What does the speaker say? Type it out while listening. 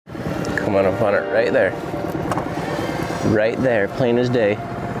Coming up on it right there. Right there, plain as day.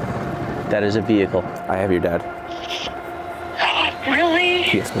 That is a vehicle. I have your dad. Really?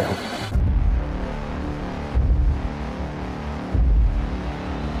 Yes, ma'am.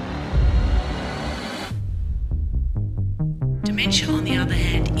 Dementia, on the other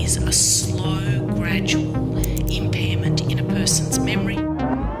hand, is a slow, gradual impairment in a person's memory.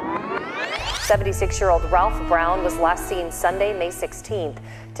 76-year-old Ralph Brown was last seen Sunday, May 16th.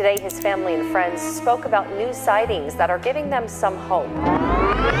 Today, his family and friends spoke about new sightings that are giving them some hope.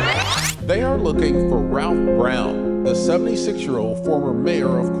 They are looking for Ralph Brown, the 76-year-old former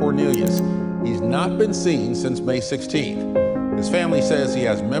mayor of Cornelius. He's not been seen since May 16th. His family says he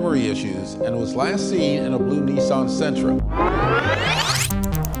has memory issues and was last seen in a blue Nissan Sentra.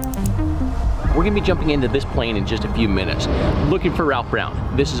 We're gonna be jumping into this plane in just a few minutes, looking for Ralph Brown.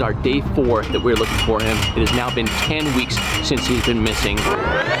 This is our day 4 that we're looking for him. It has now been 10 weeks since he's been missing.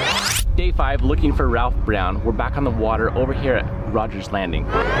 Day 5, looking for Ralph Brown. We're back on the water over here at Rogers Landing.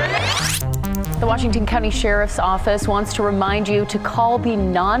 The Washington County Sheriff's Office wants to remind you to call the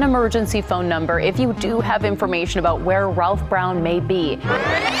non-emergency phone number if you do have information about where Ralph Brown may be.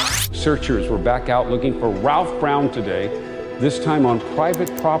 Searchers were back out looking for Ralph Brown today, this time on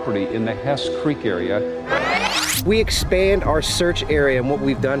private property in the Hess Creek area. We expand our search area and what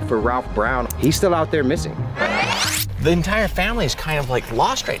we've done for Ralph Brown. He's still out there missing. The entire family is kind of like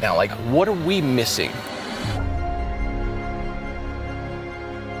lost right now. Like, what are we missing?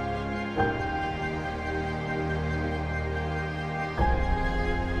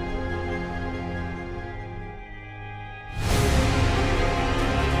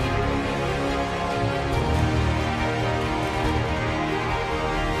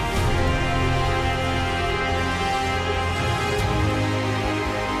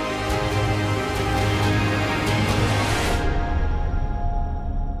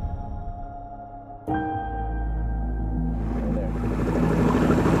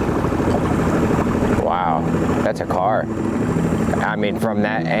 That's a car. I mean, from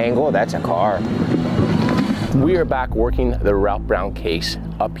that angle, that's a car. We are back working the Ralph Brown case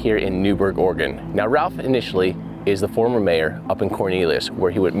up here in Newburgh, Oregon. Now, Ralph initially is the former mayor up in Cornelius, where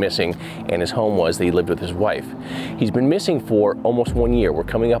he went missing, and his home was that he lived with his wife. He's been missing for almost 1 year. We're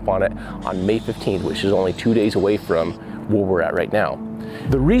coming up on it on May 15th, which is only 2 days away from where we're at right now.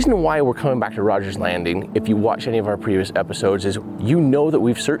 The reason why we're coming back to Rogers Landing, if you watch any of our previous episodes, is you know that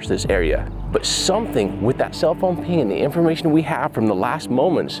we've searched this area, but something with that cell phone ping and the information we have from the last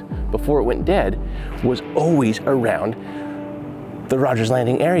moments before it went dead was always around the Rogers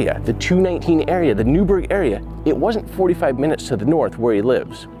Landing area, the 219 area, the Newburgh area. It wasn't 45 minutes to the north where he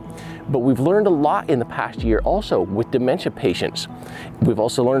lives. But we've learned a lot in the past year also with dementia patients. We've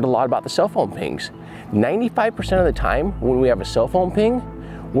also learned a lot about the cell phone pings. 95% of the time when we have a cell phone ping,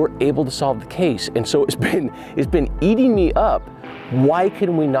 we're able to solve the case. And so it's been eating me up. Why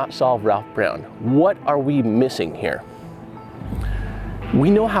can we not solve Ralph Brown? What are we missing here? We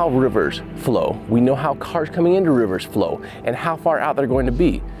know how rivers flow. We know how cars coming into rivers flow and how far out they're going to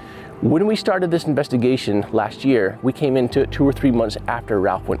be. When we started this investigation last year, we came into it 2 or 3 months after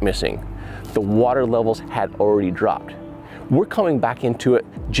Ralph went missing. The water levels had already dropped. We're coming back into it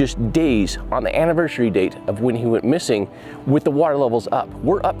just days on the anniversary date of when he went missing with the water levels up.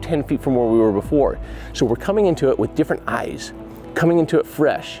 We're up 10 feet from where we were before. So we're coming into it with different eyes, coming into it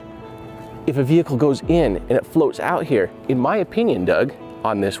fresh. If a vehicle goes in and it floats out here, in my opinion, Doug,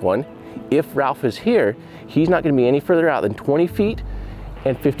 on this one, if Ralph is here, he's not gonna be any further out than 20 feet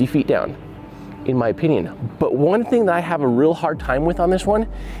and 50 feet down, in my opinion. But one thing that I have a real hard time with on this one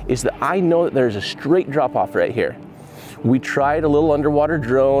is that I know that there's a straight drop off right here. We tried a little underwater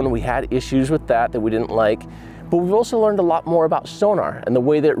drone. We had issues with that we didn't like, but we've also learned a lot more about sonar and the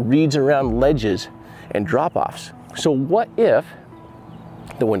way that it reads around ledges and drop-offs. So what if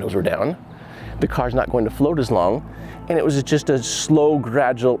the windows were down, the car's not going to float as long, and it was just a slow,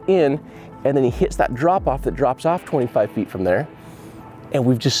 gradual in, and then he hits that drop-off that drops off 25 feet from there, and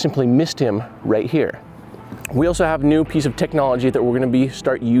we've just simply missed him right here. We also have a new piece of technology that we're gonna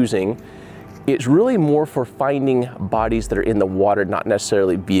start using. It's really more for finding bodies that are in the water, not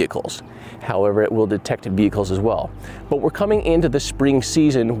necessarily vehicles. However, it will detect vehicles as well. But we're coming into the spring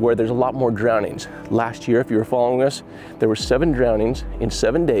season where there's a lot more drownings. Last year, if you were following us, there were 7 drownings in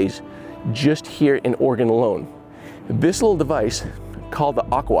 7 days just here in Oregon alone. This little device called the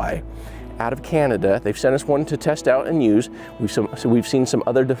Aquai, out of Canada, they've sent us one to test out and use. We've seen some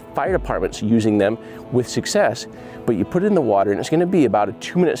other fire departments using them with success, but you put it in the water and it's gonna be about a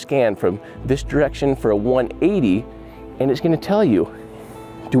 2-minute scan from this direction for a 180, and it's gonna tell you,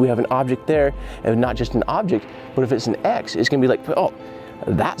 do we have an object there? And not just an object, but if it's an X, it's gonna be like, oh,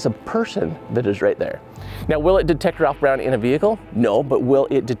 That's a person that is right there. Now, will it detect Ralph Brown in a vehicle? No, but will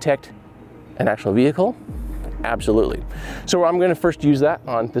it detect an actual vehicle? Absolutely. So I'm gonna first use that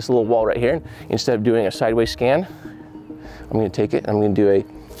on this little wall right here. Instead of doing a sideways scan, I'm gonna take it, I'm gonna do a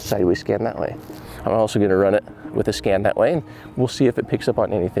sideways scan that way. I'm also gonna run it with a scan that way, and we'll see if it picks up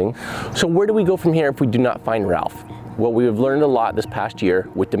on anything. So where do we go from here if we do not find Ralph? Well, we have learned a lot this past year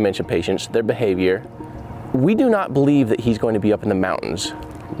with dementia patients, their behavior. We do not believe that he's going to be up in the mountains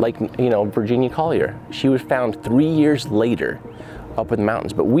like, you know, Virginia Collier. She was found 3 years later up in the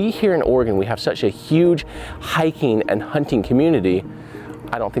mountains. But we here in Oregon, we have such a huge hiking and hunting community.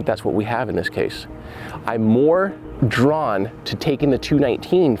 I don't think that's what we have in this case. I'm more drawn to taking the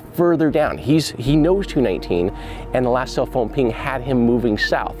 219 further down. He knows 219, and the last cell phone ping had him moving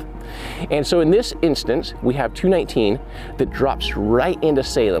south. And so in this instance, we have 219 that drops right into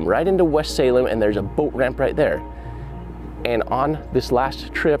Salem, right into West Salem, and there's a boat ramp right there. And on this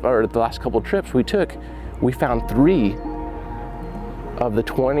last trip, or the last couple of trips we took, we found 3 of the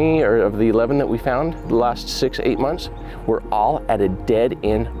 20 or of the 11 that we found the last 6-8 months were all at a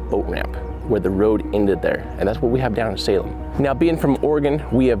dead-end boat ramp where the road ended there. And that's what we have down in Salem. Now, being from Oregon,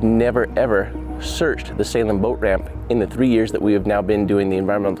 we have never ever searched the Salem boat ramp in the 3 years that we have now been doing the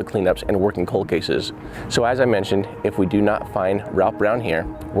environmental cleanups and working cold cases. So as I mentioned, if we do not find Ralph Brown here,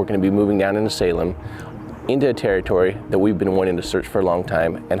 we're going to be moving down into Salem, into a territory that we've been wanting to search for a long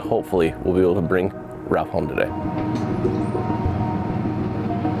time, and hopefully we'll be able to bring Ralph home today.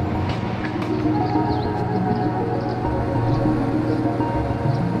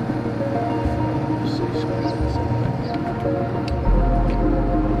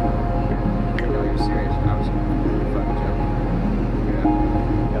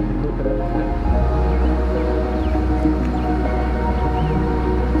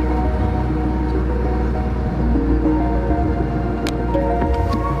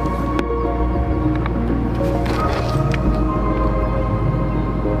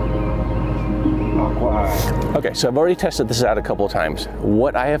 Okay, so I've already tested this out a couple of times.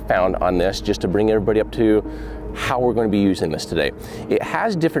 What I have found on this, just to bring everybody up to how we're going to be using this today, it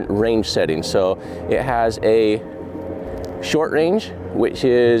has different range settings. So it has a short range, which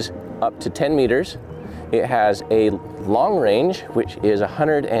is up to 10 meters. It has a long range, which is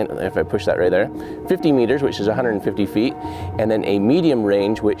 100, and if I push that right there, 50 meters, which is 150 feet, and then a medium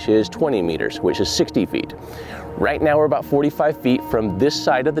range, which is 20 meters, which is 60 feet. Right now we're about 45 feet from this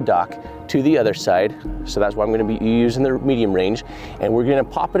side of the dock to the other side, so that's why I'm going to be using the medium range, and we're going to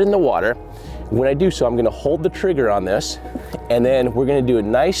pop it in the water. When I do so, I'm going to hold the trigger on this, and then we're going to do a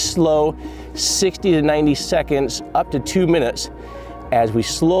nice slow 60 to 90 seconds up to 2 minutes as we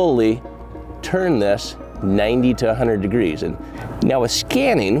slowly turn this 90 to 100 degrees. And now with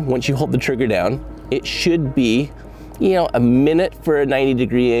scanning, once you hold the trigger down, it should be, you know, a minute for a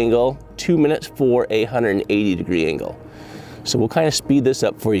 90-degree angle, 2 minutes for a 180-degree angle. So we'll kind of speed this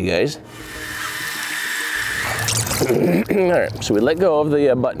up for you guys. All right, so we let go of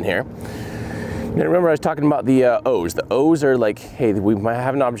the button here. Now remember I was talking about the O's. The O's are like, hey, we might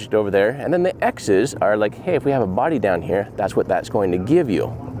have an object over there. And then the X's are like, hey, if we have a body down here, that's what that's going to give you.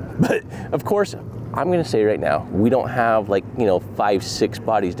 But of course, I'm gonna say right now, we don't have like, you know, 5-6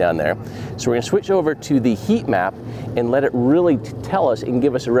 bodies down there. So we're gonna switch over to the heat map and let it really tell us and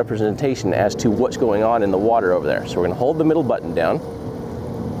give us a representation as to what's going on in the water over there. So we're gonna hold the middle button down,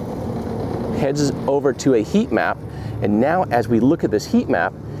 heads over to a heat map, and now as we look at this heat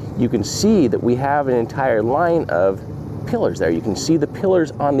map, you can see that we have an entire line of pillars there. You can see the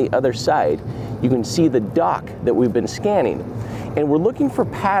pillars on the other side. You can see the dock that we've been scanning. And we're looking for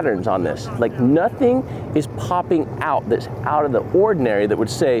patterns on this. Like nothing is popping out that's out of the ordinary that would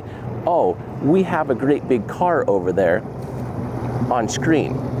say, oh, we have a great big car over there on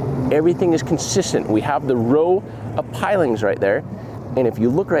screen. Everything is consistent. We have the row of pilings right there. And if you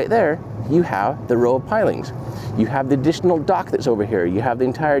look right there, you have the row of pilings. You have the additional dock that's over here. You have the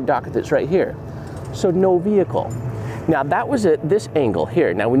entire dock that's right here. So no vehicle. Now that was at this angle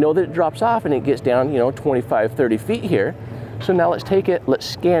here. Now we know that it drops off and it gets down, you know, 25, 30 feet here. So now let's take it, let's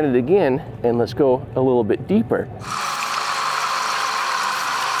scan it again, and let's go a little bit deeper.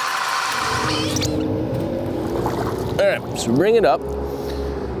 All right, so bring it up.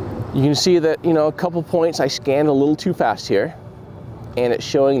 You can see that, you know, a couple points I scanned a little too fast here, and it's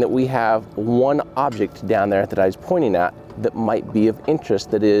showing that we have one object down there that I was pointing at that might be of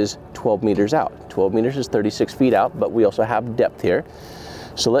interest that is 12 meters out. 12 meters is 36 feet out, but we also have depth here.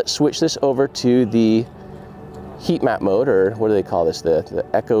 So let's switch this over to the heat map mode, or what do they call this, the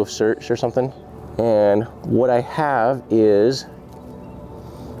echo search or something. And what I have is,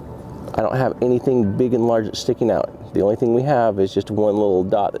 I don't have anything big and large that's sticking out. The only thing we have is just one little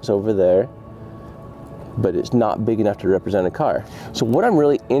dot that's over there, but it's not big enough to represent a car. So what I'm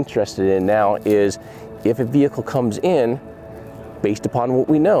really interested in now is if a vehicle comes in, based upon what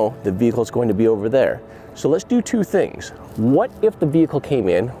we know, the vehicle is going to be over there. So let's do two things. What if the vehicle came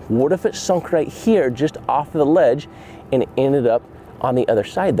in? What if it sunk right here, just off of the ledge, and it ended up on the other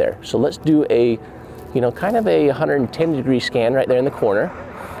side there? So let's do a, kind of a 110-degree scan right there in the corner,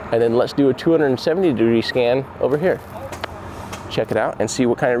 and then let's do a 270-degree scan over here. Check it out and see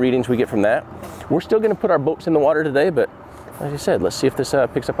what kind of readings we get from that. We're still going to put our boats in the water today, but like I said, let's see if this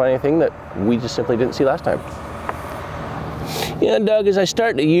picks up on anything that we just simply didn't see last time. Yeah, Doug, as I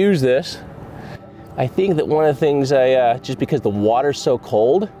start to use this, I think that one of the things just because the water's so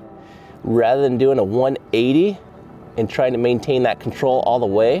cold, rather than doing a 180 and trying to maintain that control all the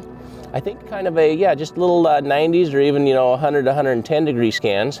way, I think kind of just little 90s or even, 100 to 110 degree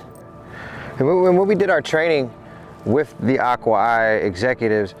scans. And when we did our training with the Aqua Eye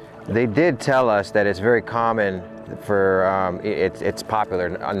executives, they did tell us that it's very common for, it's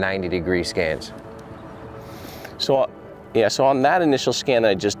popular on 90-degree scans. So, yeah, so on that initial scan that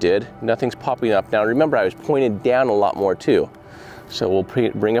I just did, nothing's popping up. Now remember, I was pointed down a lot more too. So we'll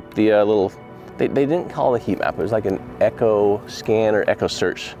bring up the little, they didn't call it a heat map, it was like an echo scan or echo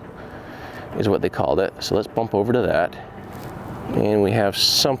search is what they called it. So let's bump over to that. And we have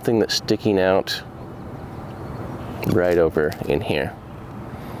something that's sticking out right over in here.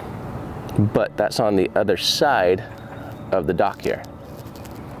 But that's on the other side of the dock here,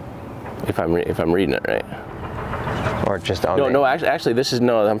 if I'm reading it right. Or just on no, actually this is,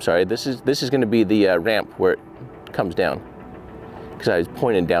 no, I'm sorry. This is going to be the ramp where it comes down, because I was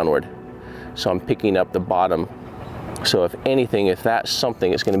pointing downward. So I'm picking up the bottom. So if anything, if that's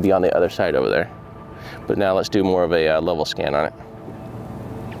something, it's going to be on the other side over there. But now let's do more of a level scan on it.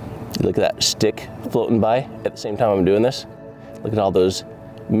 Look at that stick floating by at the same time I'm doing this. Look at all those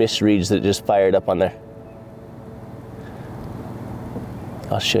misreads that just fired up on there.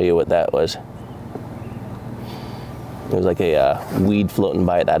 I'll show you what that was. It was like a weed floating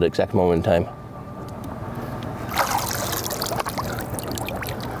by at that exact moment in time.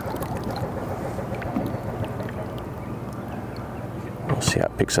 We'll see how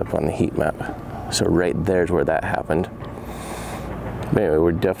it picks up on the heat map. So right there's where that happened. But anyway,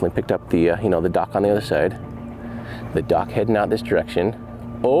 we definitely picked up the, the dock on the other side. The dock heading out this direction.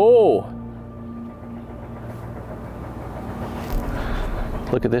 Oh!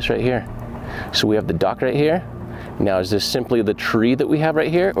 Look at this right here. So we have the dock right here. Now, is this simply the tree that we have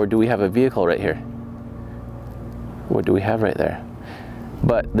right here, or do we have a vehicle right here? What do we have right there?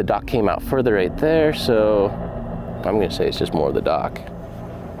 But the dock came out further right there, so I'm gonna say it's just more of the dock.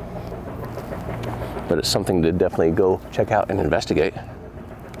 But it's something to definitely go check out and investigate.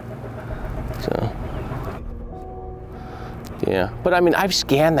 So, yeah. But I mean, I've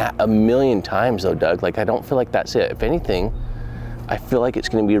scanned that a million times though, Doug. Like, I don't feel like that's it. If anything, I feel like it's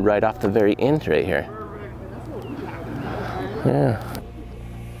gonna be right off the very end right here. Yeah.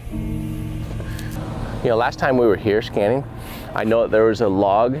 Last time we were here scanning, I know that there was a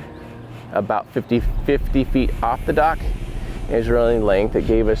log about 50 feet off the dock. It was running length. It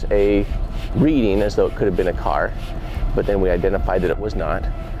gave us a reading as though it could have been a car, but then we identified that it was not.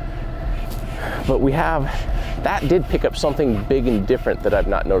 But that did pick up something big and different that I've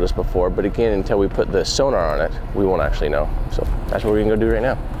not noticed before, but again, until we put the sonar on it, we won't actually know. So that's what we're gonna go do right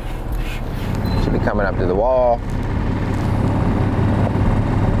now. Should be coming up to the wall.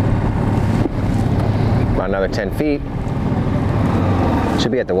 About another 10 feet.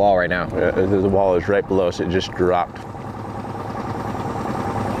 Should be at the wall right now. Yeah, the wall is right below us. It just dropped.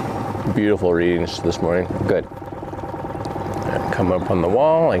 Beautiful readings this morning. Good. Come up on the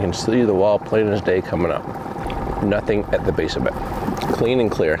wall. I can see the wall plain as day coming up. Nothing at the base of it. Clean and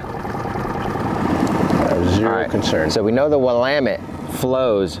clear. Zero concern. So we know the Willamette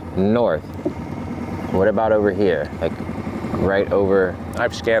flows north. What about over here? Like right over?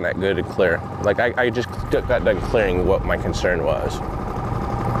 I've scanned that good and clear. Like I just got done clearing what my concern was.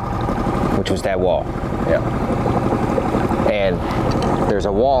 Which was that wall. Yeah. And there's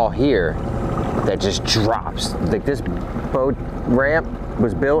a wall here that just drops. Like this boat ramp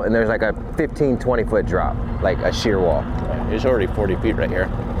was built and there's like a 15, 20 foot drop, like a sheer wall. It's already 40 feet right here.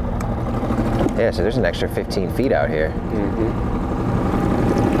 Yeah, so there's an extra 15 feet out here. Mm-hmm.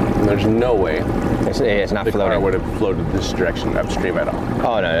 There's no way it's not the floating. car would have floated this direction upstream at all.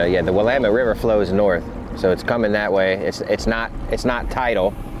 Oh no, yeah, the Willamette River flows north, so it's coming that way. It's not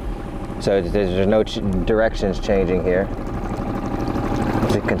tidal, so there's no directions changing here.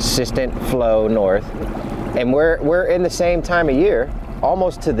 It's a consistent flow north, and we're in the same time of year,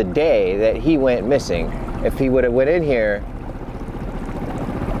 almost to the day that he went missing. if he would have went in here,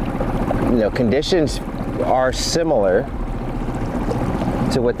 you know, conditions are similar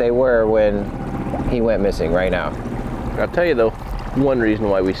to what they were when he went missing right now. I'll tell you though, one reason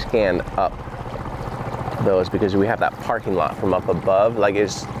why we scanned up though is because we have that parking lot from up above. Like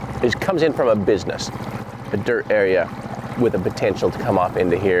it comes in from a business, a dirt area with a potential to come off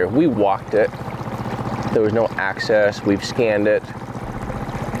into here. We walked it. There was no access. We've scanned it.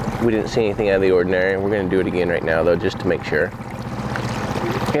 We didn't see anything out of the ordinary. We're going to do it again right now though, just to make sure.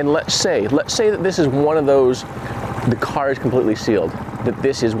 And let's say that this is one of those, the car is completely sealed, that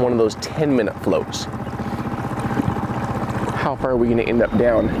this is one of those 10-minute floats. How far are we going to end up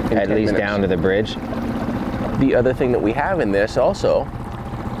down? At least down to the bridge. The other thing that we have in this also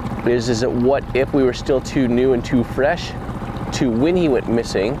is that what if we were still too new and too fresh to when he went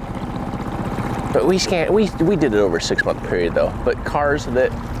missing? But we did it over a 6-month period though. But cars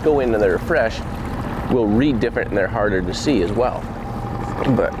that go in and that are fresh will read different and they're harder to see as well.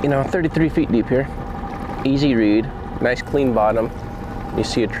 But you know, 33 feet deep here, easy read, nice clean bottom. You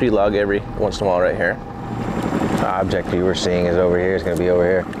see a tree log every once in a while right here. The object you were seeing is over here. It's going to be over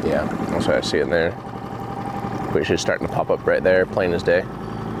here. Yeah, that's what I see in there. Which is starting to pop up right there, plain as day.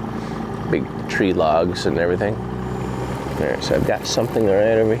 Big tree logs and everything. There, so I've got something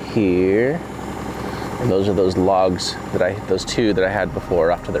right over here. And those are those logs those two that I had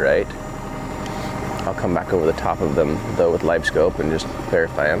before off to the right. I'll come back over the top of them though with live scope and just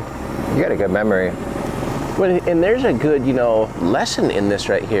verify them. You got a good memory. Well, and there's a good, you know, lesson in this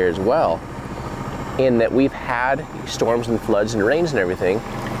right here as well. In that we've had storms and floods and rains and everything,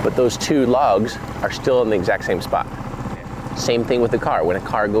 but those two logs are still in the exact same spot. Same thing with the car. When a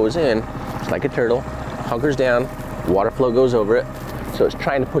car goes in, it's like a turtle, hunkers down, water flow goes over it. So it's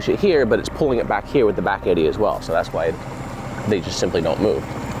trying to push it here, but it's pulling it back here with the back eddy as well. So that's why they just simply don't move.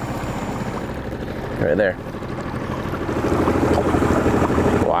 Right there.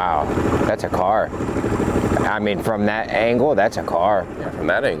 Wow, that's a car. I mean, from that angle, that's a car. Yeah, from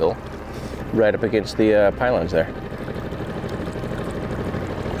that angle, right up against the pylons there.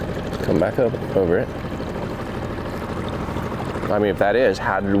 Come back up over it. I mean, if that is,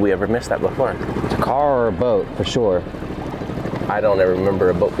 how did we ever miss that before? It's a car or a boat, for sure. I don't ever remember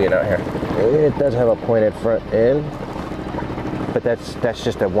a boat being out here. It does have a pointed front end, but that's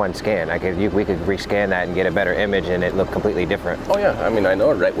just a one scan. We could rescan that and get a better image, and it looked completely different. Oh yeah, I mean, I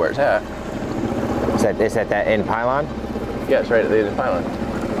know right where it's at. Is that end pylon? Yeah, it's right at the end of the pylon.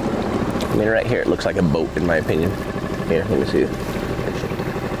 I mean, right here, it looks like a boat, in my opinion. Here, let me see.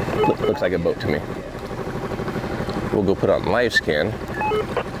 Looks like a boat to me. We'll go put it on live scan.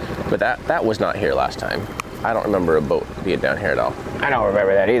 But that was not here last time. I don't remember a boat being down here at all. I don't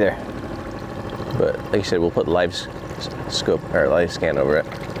remember that either. But like I said, we'll put live scope or live scan over it.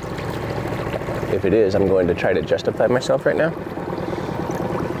 If it is, I'm going to try to justify myself right now.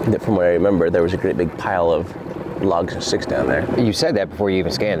 That from what I remember, there was a great big pile of logs and sticks down there. You said that before you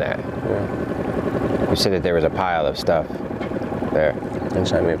even scanned that. Yeah. You said that there was a pile of stuff there. And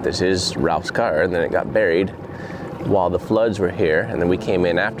so I mean, if this is Ralph's car and then it got buried while the floods were here, and then we came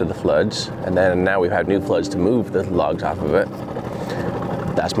in after the floods, and then now we've had new floods to move the logs off of it.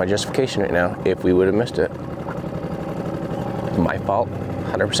 That's my justification right now, if we would have missed it. My fault,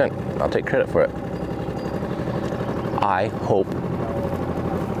 100%. I'll take credit for it. I hope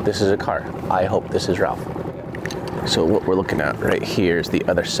this is a car. I hope this is Ralph. So what we're looking at right here is the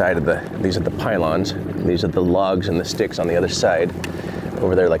other side of these are the pylons. These are the logs and the sticks on the other side.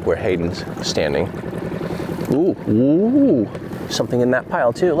 Over there, like where Hayden's standing. Ooh, ooh, something in that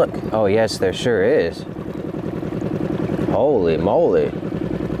pile too, look. Oh yes, there sure is. Holy moly.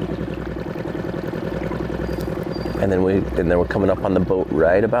 And then we're coming up on the boat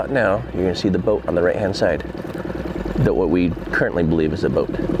right about now. You're gonna see the boat on the right-hand side. What we currently believe is a boat.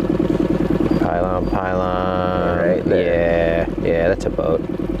 Pylon. Right there. Yeah, that's a boat.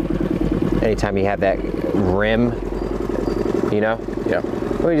 Anytime you have that rim, you know? Yeah.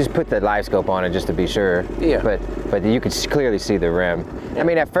 We just put the live scope on it just to be sure. Yeah. But you could clearly see the rim. Yeah. I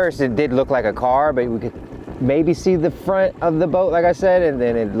mean, at first it did look like a car, but we could maybe see the front of the boat, like I said, and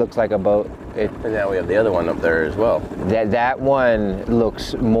then it looks like a boat. And now we have the other one up there as well. That one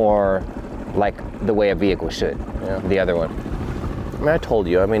looks more like the way a vehicle should. Yeah. The other one. I mean, I told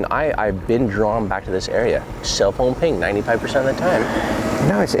you, I mean, I've been drawn back to this area. Cell phone ping 95% of the time.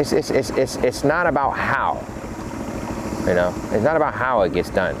 No, it's not about how. You know, it's not about how it gets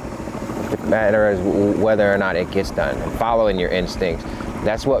done. The matter is whether or not it gets done. And following your instincts.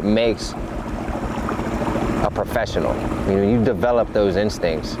 That's what makes a professional. You know, you develop those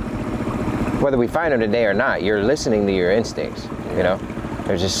instincts. Whether we find them today or not, you're listening to your instincts, you know?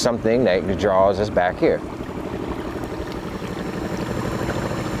 There's just something that draws us back here.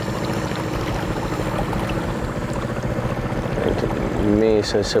 Me,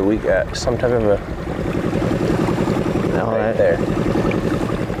 so we got some type of a right there.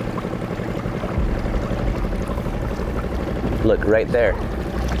 Look right there.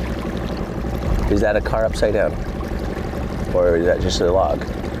 Is that a car upside down, or is that just a log?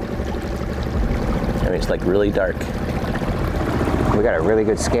 I mean, it's like really dark. We got a really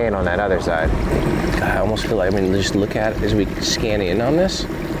good scan on that other side. God, I almost feel like, I mean, just look at it as we scan in on this.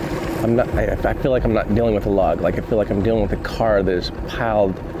 I feel like I'm not dealing with a log. Like, I feel like I'm dealing with a car that has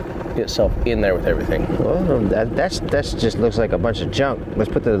piled itself in there with everything. Well, that's just looks like a bunch of junk.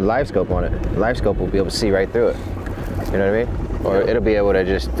 Let's put the live scope on it. The live scope will be able to see right through it. You know what I mean? Or it'll be able to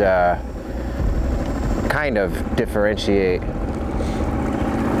just kind of differentiate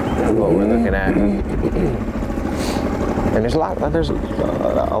what we're looking at. And there's a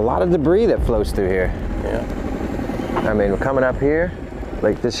lot of debris that flows through here. Yeah. I mean, we're coming up here,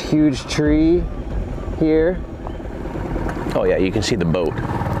 like this huge tree here. Oh yeah, you can see the boat.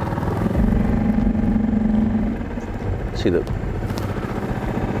 See the.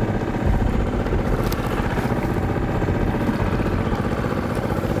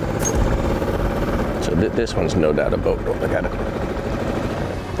 So this one's no doubt a boat. Don't look at it.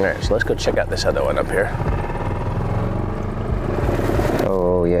 All right, so let's go check out this other one up here.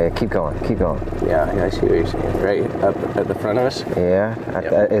 Oh yeah, keep going, keep going. Yeah, I see what you're saying. Right up at the front of us. Yeah,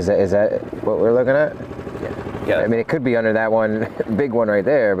 Yep. Is that what we're looking at? Yeah. I mean, it could be under that one, big one right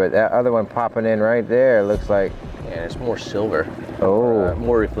there, but that other one popping in right there looks like. Yeah, it's more silver. Oh.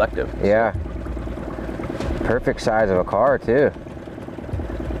 More reflective. Yeah. Perfect size of a car too.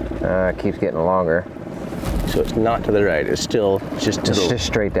 It keeps getting longer. So it's not to the right. It's still just to It's the. just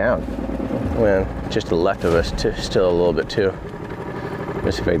straight down. Well, just to the left of us, still a little bit too.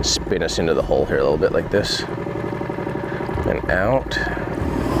 Let's see if I can spin us into the hole here a little bit like this. And out.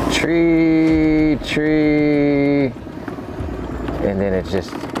 Tree. And then it's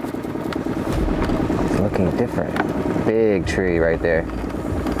just looking different. Big tree right there.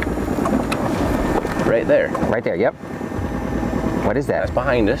 Right there. Right there, yep. What is that? That's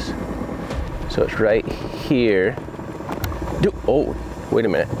behind us. So it's right here. Oh, wait a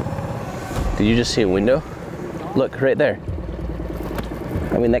minute. Did you just see a window? Look, right there.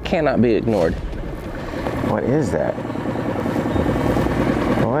 I mean, that cannot be ignored. What is that?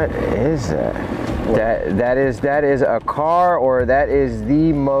 What is that? That is a car, or that is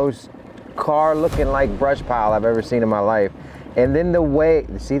the most car looking like brush pile I've ever seen in my life. And then the way,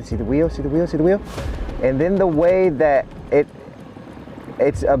 see the wheel, see the wheel, see the wheel? And then the way that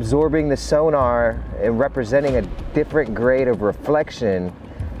it's absorbing the sonar and representing a different grade of reflection.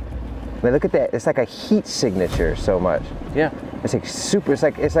 I mean, look at that. It's like a heat signature so much. Yeah. It's like super, it's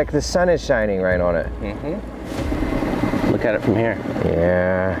like the sun is shining right on it. Mm-hmm. Look at it from here.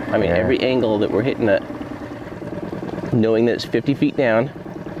 Yeah. I mean, yeah. every angle that we're hitting it, knowing that it's 50 feet down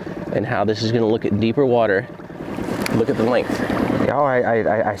and how this is going to look at deeper water. Look at the length. Oh,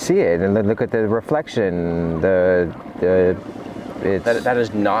 I see it. And then look at the reflection. That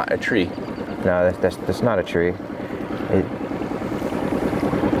is not a tree. No, that's not a tree.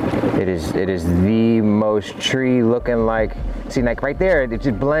 It is the most tree looking like. See, like right there, it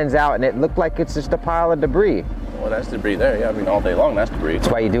just blends out, and it looked like it's just a pile of debris. Well, that's debris there. Yeah, I mean, all day long, that's debris. That's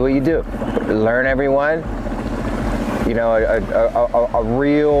why you do what you do. Learn, everyone. You know, a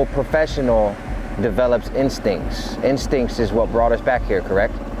real professional develops instincts. Instincts is what brought us back here,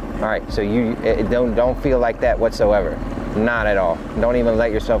 correct? All right, so you don't feel like that whatsoever. Not at all. Don't even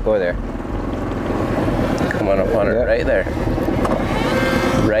let yourself go there. Come on up on it, right there.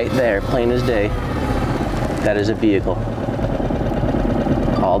 Right there, plain as day. That is a vehicle.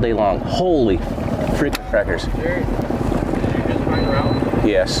 All day long. Holy freaking crackers. Did you just find around?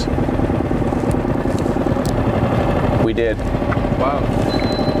 Yes. We did. Wow.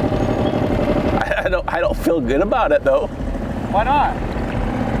 I don't feel good about it though. Why not?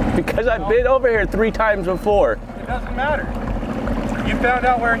 Because I've been over here 3 times before. It doesn't matter. You found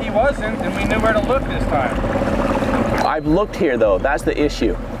out where he wasn't, and we knew where to look this time. I've looked here though, that's the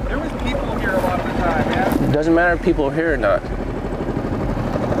issue. There was people here a lot of the time, man. It doesn't matter if people are here or not.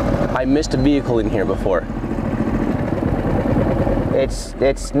 I missed a vehicle in here before. It's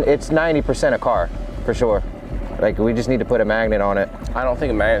 90% a car, for sure. Like, we just need to put a magnet on it. I don't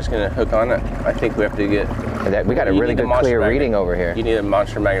think a magnet's gonna hook on it. I think we have to get... We got a really good clear magnet. reading over here. You need a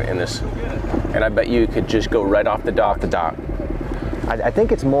monster magnet in this. And I bet you could just go right off the dock. I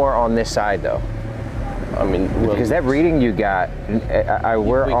think it's more on this side though. I mean, well, because that reading you got,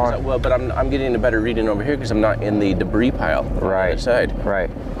 we're on. Well, but I'm getting a better reading over here because I'm not in the debris pile on the other side. Right.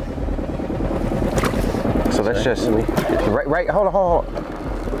 So let's just right. Hold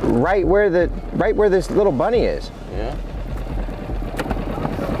on. Right where this little bunny is. Yeah.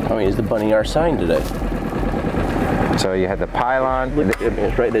 I mean, is the bunny our sign today? So you had the pylon. Look,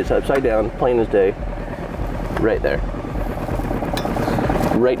 it's right there. It's upside down, plain as day. Right there.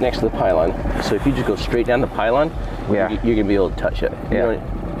 Right next to the pylon. So if you just go straight down the pylon, yeah, you're gonna be able to touch it.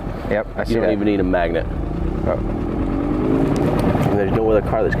 Yep. I see you don't that. even need a magnet. Oh. And there's no other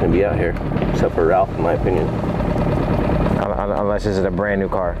car that's gonna be out here except for Ralph, in my opinion. Unless it's a brand new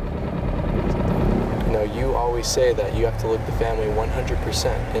car. No, you always say that you have to look the family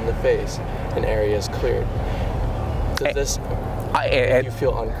 100% in the face in areas cleared. Does this make you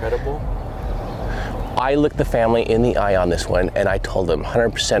feel uncredible? I looked the family in the eye on this one, and I told them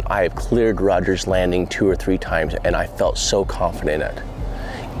 100% I have cleared Rogers Landing 2 or 3 times, and I felt so confident in it.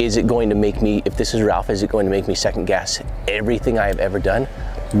 Is it going to make me, if this is Ralph, is it going to make me second guess everything I have ever done?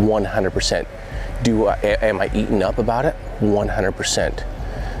 100%. Am I eaten up about it? 100%.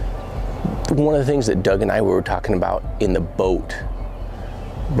 One of the things that Doug and I were talking about in the boat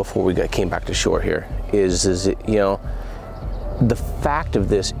before we came back to shore here is you know, the fact of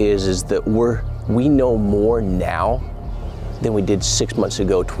this is that we know more now than we did 6 months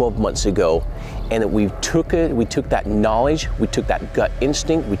ago, 12 months ago, and that we took that knowledge, we took that gut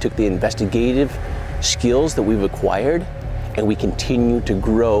instinct, we took the investigative skills that we've acquired, and we continue to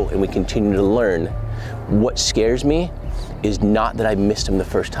grow and we continue to learn. What scares me is not that I missed him the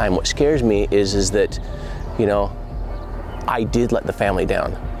first time. What scares me is that, you know, I did let the family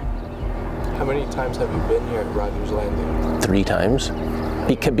down. How many times have you been here at Rogers Landing? 3 times.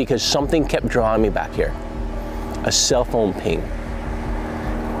 Because something kept drawing me back here. A cell phone ping.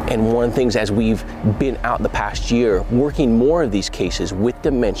 And one of the things, as we've been out the past year, working more of these cases with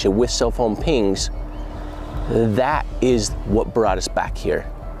dementia, with cell phone pings, that is what brought us back here,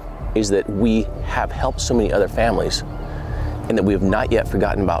 is that we have helped so many other families and that we have not yet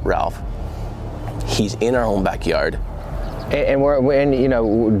forgotten about Ralph. He's in our own backyard. And we're you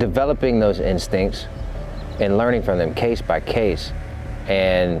know, developing those instincts and learning from them case by case,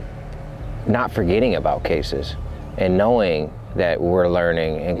 and not forgetting about cases, and knowing that we're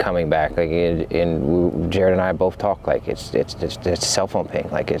learning and coming back. Like, and Jared and I both talk like it's cell phone ping.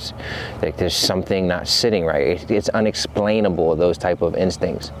 Like, it's like there's something not sitting right. It's unexplainable, those type of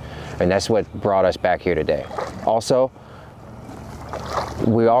instincts, and that's what brought us back here today. Also,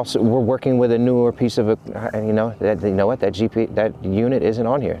 we're working with a newer piece of, you know what, that unit isn't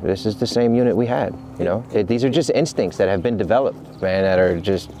on here. This is the same unit we had. You know, these are just instincts that have been developed, man, that are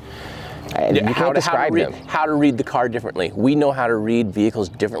just. You can't describe them. How to read the car differently. We know how to read vehicles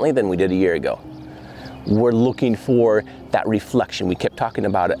differently than we did a year ago. We're looking for that reflection. We kept talking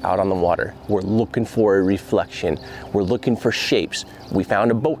about it out on the water. We're looking for a reflection. We're looking for shapes. We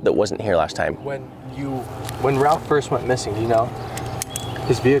found a boat that wasn't here last time. When Ralph first went missing, do you know,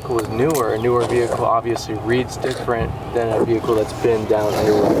 his vehicle was newer. A newer vehicle obviously reads different than a vehicle that's been down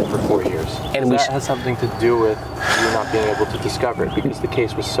underwater for 4 years. And that has something to do with you not being able to discover it because the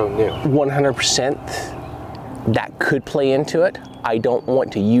case was so new. 100% that could play into it. I don't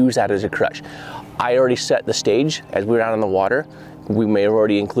want to use that as a crutch. I already set the stage as we were out on the water. We may have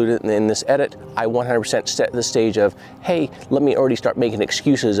already included it in this edit. I 100% set the stage of, hey, let me already start making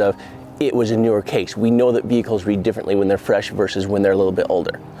excuses of, it was a newer case. We know that vehicles read differently when they're fresh versus when they're a little bit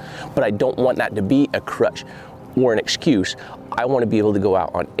older. But I don't want that to be a crutch or an excuse. I want to be able to go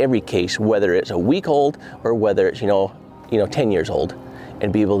out on every case, whether it's a week old or whether it's, 10 years old,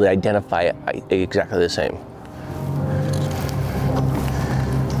 and be able to identify it exactly the same.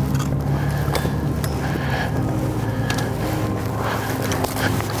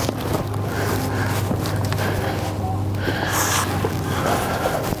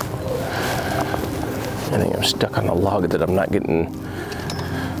 I think I'm stuck on a log that I'm not getting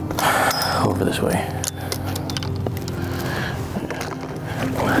over this way.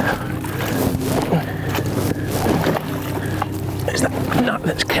 Is that knot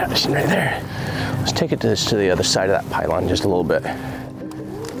that's catching right there? Let's take it to the other side of that pylon just a little bit.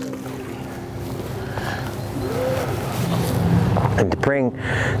 And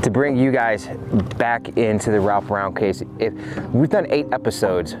to bring you guys back into the Ralph Brown case, we've done 8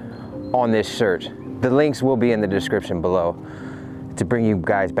 episodes on this search. The links will be in the description below to bring you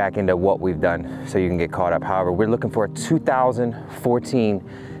guys back into what we've done so you can get caught up. However, we're looking for a 2014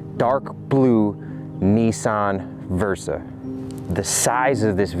 dark blue Nissan Versa. The size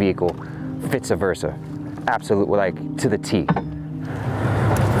of this vehicle fits a Versa. Absolutely, like to the T.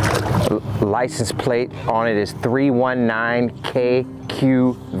 license plate on it is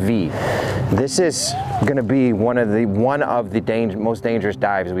 319KQV. This is gonna be one of the most dangerous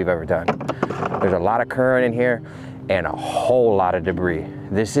dives we've ever done. There's a lot of current in here and a whole lot of debris.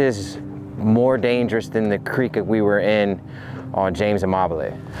 This is more dangerous than the creek that we were in on James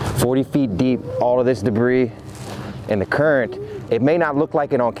Amabile. 40 feet deep, all of this debris and the current. It may not look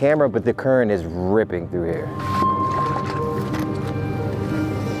like it on camera, but the current is ripping through here.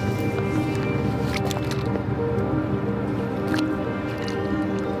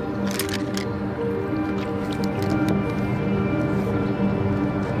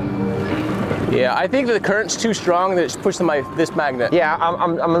 Yeah, I think that the current's too strong that it's pushing this magnet. Yeah,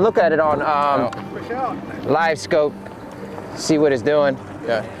 I'm gonna look at it on live scope, see what it's doing.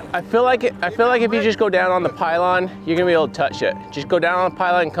 Yeah, I feel like if you just go down on the pylon, you're gonna be able to touch it. Just go down on the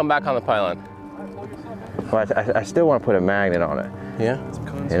pylon and come back on the pylon. Well, I still want to put a magnet on it. Yeah.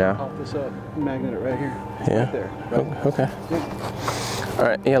 You know. Pop this up, magnet it right here. Yeah. Right there. Right. Okay. All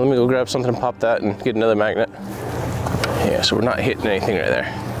right. Yeah. Let me go grab something and pop that and get another magnet. Yeah. So we're not hitting anything right there.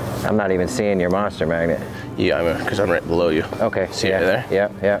 I'm not even seeing your monster magnet. Yeah, because I'm right below you. Okay. See it right there? Yeah,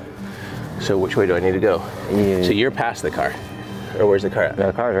 yeah. So which way do I need to go? So you're past the car. Or where's the car at? No,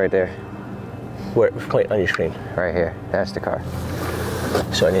 the car's right there. Where? Point on your screen. Right here. That's the car.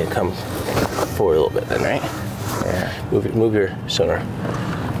 So I need to come forward a little bit then, right? Yeah. Move your sonar.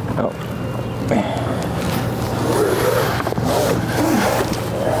 Oh.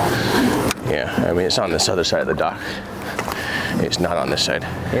 Yeah, I mean, it's on this other side of the dock. It's not on this side.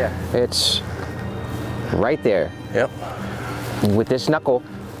 Yeah, it's right there. Yep. With this knuckle,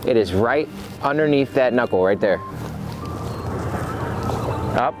 it is right underneath that knuckle right there.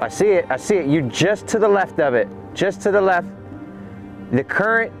 Oh, I see it, I see it. You're just to the left of it, just to the left. The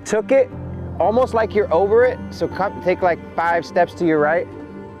current took it, almost like you're over it, so take like 5 steps to your right.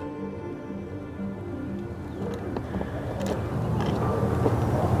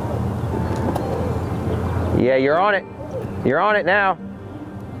 Yeah, you're on it. You're on it now.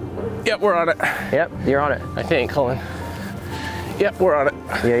 Yep, we're on it. Yep, you're on it. I think, Colin. Yep, we're on it.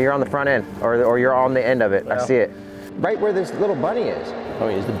 Yeah, you're on the front end, or you're on the end of it. Wow. I see it. Right where this little bunny is. Oh,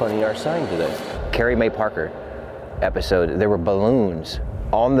 is the bunny our sign today? Carrie Mae Parker episode, there were balloons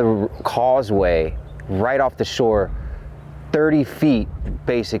on the causeway right off the shore, 30 feet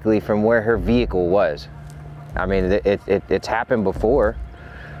basically from where her vehicle was. I mean, it's happened before.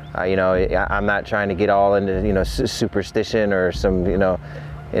 You know, I'm not trying to get all into, you know, superstition or some, you know,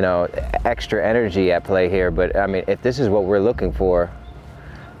 extra energy at play here, but I mean, if this is what we're looking for,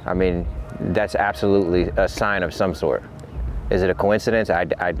 I mean, that's absolutely a sign of some sort. Is it a coincidence? I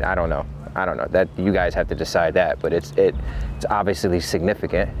don't know. I don't know. That you guys have to decide that, but it's obviously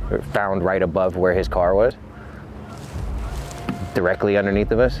significant. Found right above where his car was, directly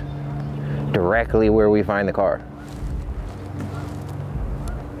underneath of us, directly where we find the car.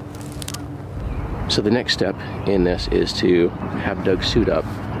 So the next step in this is to have Doug suit up.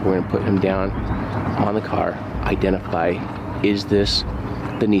 We're going to put him down on the car, identify, is this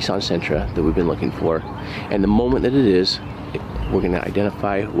the Nissan Sentra that we've been looking for? And the moment that it is, we're going to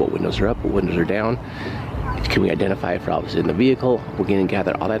identify what windows are up, what windows are down. Can we identify if Ralph's in the vehicle? We're going to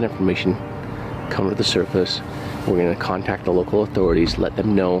gather all that information, come to the surface. We're going to contact the local authorities, let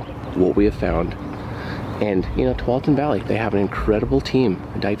them know what we have found. And, you know, Tualatin Valley, they have an incredible team,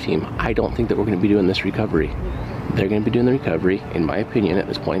 a dive team. I don't think that we're going to be doing this recovery. They're going to be doing the recovery, in my opinion, at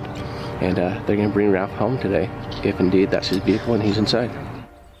this point. And they're going to bring Ralph home today, if indeed that's his vehicle and he's inside.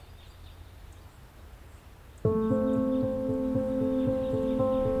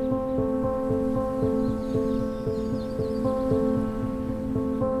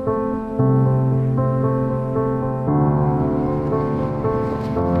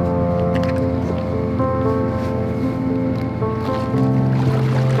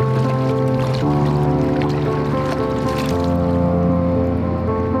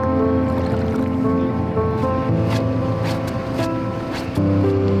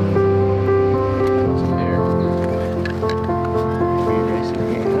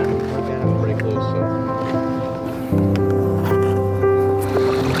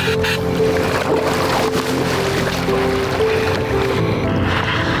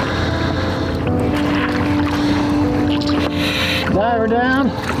 Diver down.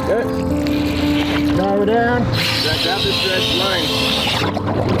 Good. Diver down. Grab this stretch line.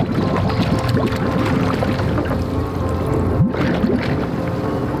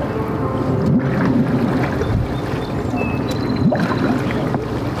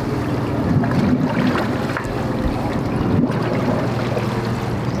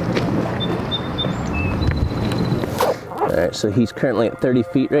 All right, so he's currently at 30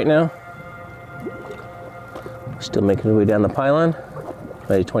 feet right now. Still making his way down the pylon.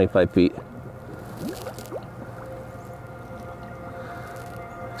 Maybe 25 feet.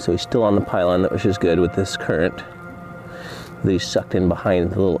 So he's still on the pylon, which is good with this current. That he's sucked in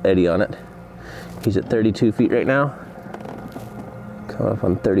behind the little eddy on it. He's at 32 feet right now. Coming up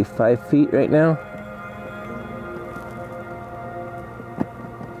on 35 feet right now.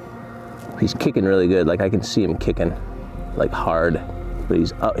 He's kicking really good. Like I can see him kicking, like hard. But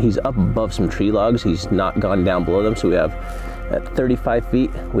he's up above some tree logs. He's not gone down below them. So we have at 35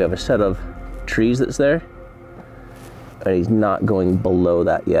 feet, we have a set of trees that's there. And he's not going below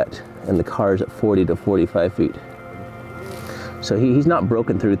that yet. And the car's at 40 to 45 feet. So he's not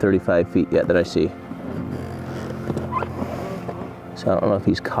broken through 35 feet yet that I see. So I don't know if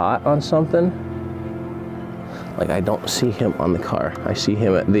he's caught on something. Like I don't see him on the car. I see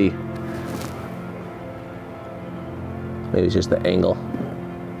him at the, maybe it's just the angle.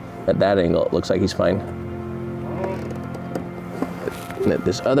 At that angle, it looks like he's fine. And at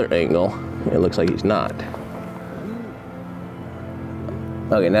this other angle, it looks like he's not.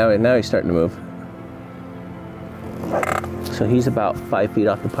 Okay, now he's starting to move. So he's about 5 feet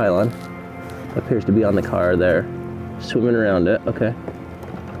off the pylon. Appears to be on the car there, swimming around it. Okay.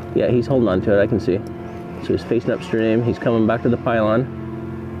 Yeah, he's holding on to it, I can see. So he's facing upstream. He's coming back to the pylon.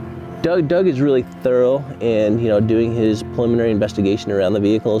 Doug is really thorough in, doing his preliminary investigation around the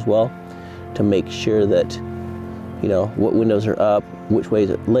vehicle as well, to make sure that, what windows are up, which way is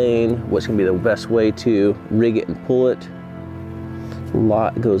it laying, what's going to be the best way to rig it and pull it. A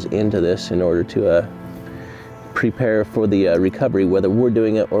lot goes into this in order to prepare for the recovery, whether we're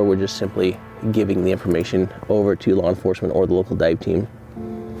doing it or we're just simply giving the information over to law enforcement or the local dive team.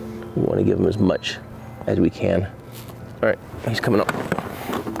 We want to give them as much as we can. All right, he's coming up.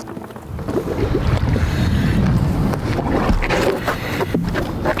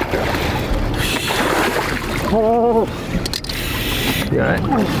 Oh. You all right?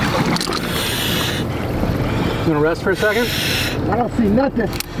 You gonna rest for a second? I don't see nothing.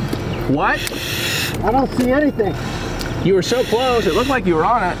 What? I don't see anything. You were so close, it looked like you were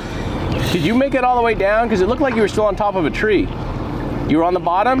on it. Did you make it all the way down? Because it looked like you were still on top of a tree. You were on the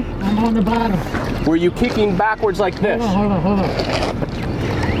bottom? I'm on the bottom. Were you kicking backwards like this? Hold on.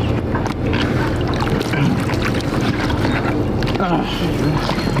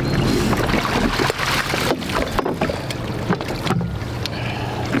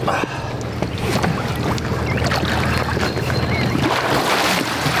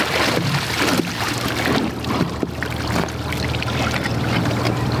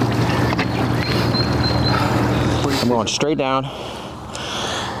 I'm going straight down.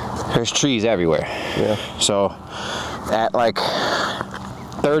 There's trees everywhere. Yeah. So at like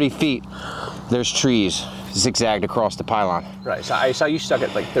 30 feet, there's trees zigzagged across the pylon. Right. So I saw you stuck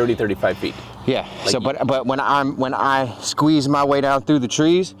at like 30, 35 feet. Yeah. Like, so, but when I squeeze my way down through the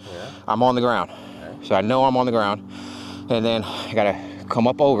trees, yeah, I'm on the ground. Okay. So I know I'm on the ground, and then I gotta come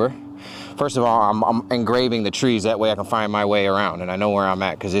up over. First of all, I'm engraving the trees, that way I can find my way around, and I know where I'm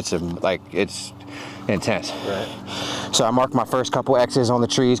at because it's intense. Right. So I mark my first couple X's on the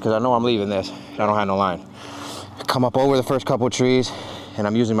trees because I know I'm leaving this. I don't have no line. I come up over the first couple of trees, and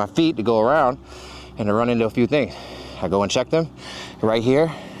I'm using my feet to go around and to run into a few things. I go and check them. Right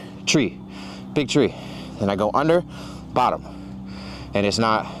here, tree, big tree. Then I go under, bottom, and it's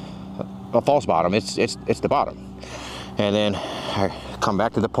not a false bottom. It's the bottom. And then I come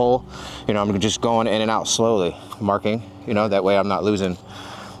back to the pole. I'm just going in and out slowly, marking. That way I'm not losing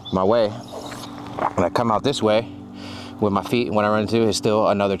my way. When I come out this way with my feet, when I run into is still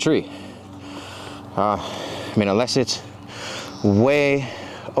another tree. Unless it's way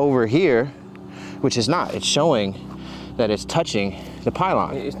over here, which is not. It's showing that it's touching the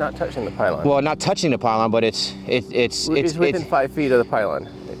pylon. It's not touching the pylon. Well, not touching the pylon, but it's within 5 feet of the pylon.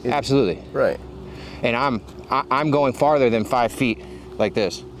 Absolutely. Right. And I'm going farther than 5 feet like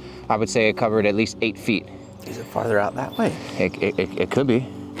this. I would say it covered at least 8 feet. Is it farther out that way? It could be.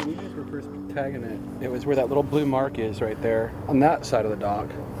 When you guys were first tagging it, it was where that little blue mark is right there on that side of the dock.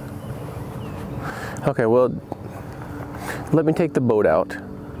 Okay, well, let me take the boat out.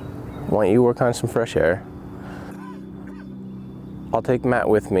 Why don't you work on some fresh air? I'll take Matt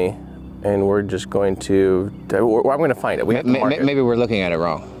with me, and we're just going to, I'm going to find it. We have to mark it. Maybe we're looking at it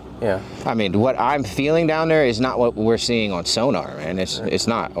wrong. Yeah. I mean, what I'm feeling down there is not what we're seeing on sonar, man. It's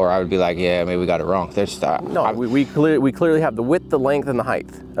not. Or I would be like, yeah, maybe we got it wrong. No, we clearly have the width, the length, and the height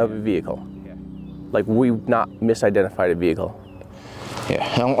of a vehicle. Yeah. Like, we've not misidentified a vehicle.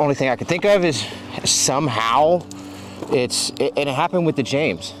 Yeah. The only thing I can think of is somehow and it happened with the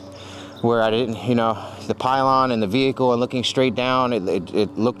James, where I didn't, the pylon and the vehicle and looking straight down,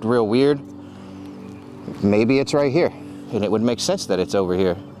 it looked real weird. maybe it's right here, and it would make sense that it's over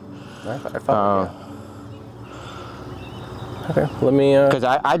here. I thought, okay, let me. Because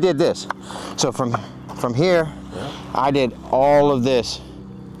I did this. So from here, I did all of this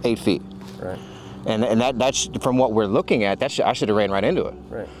 8 feet. Right. And that's from what we're looking at. I should have ran right into it.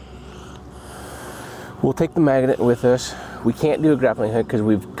 Right. We'll take the magnet with us. We can't do a grappling hook because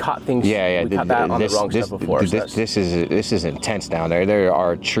we've caught things. We caught that on the wrong stuff before. This is intense down there. There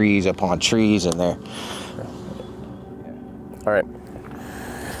are trees upon trees in there. All right.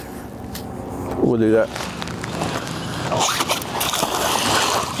 We'll do that.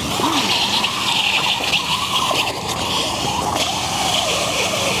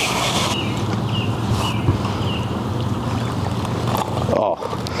 Oh,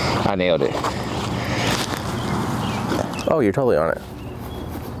 I nailed it. Oh, you're totally on it.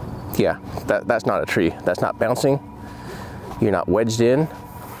 Yeah, that's not a tree. That's not bouncing. You're not wedged in.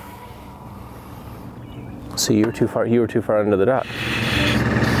 So you were too far. You were too far under the dock.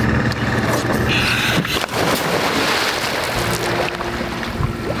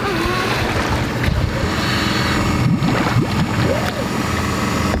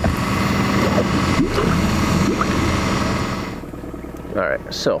 All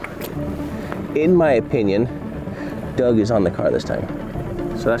right. So, in my opinion, Doug is on the car this time.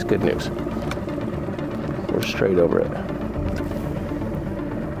 So that's good news. We're straight over it.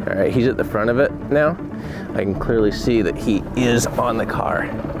 All right, he's at the front of it now. I can clearly see that he is on the car.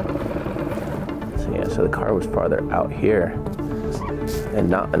 So yeah, so the car was farther out here and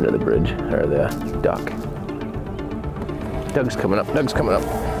not under the bridge or the dock. Doug's coming up, Doug's coming up.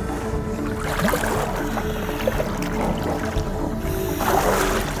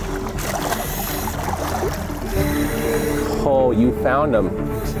 Oh, you found him.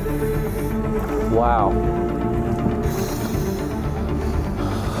 Wow.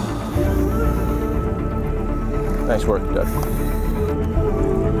 Nice work, Doug.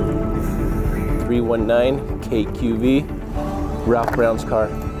 319 KQV, Ralph Brown's car.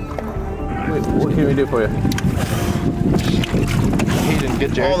 Wait, what can we do for you? He didn't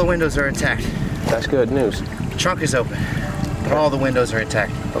get Jerry. All the windows are intact. That's good news. The trunk is open, but all the windows are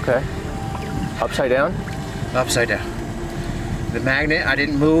intact. Okay. Upside down? Upside down. The magnet, I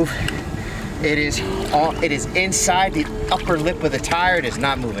didn't move. It is inside the upper lip of the tire. It is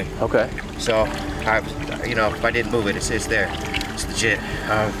not moving. Okay. So, if I didn't move it, it's there. It's legit.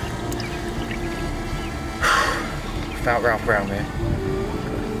 Found Ralph Brown, man.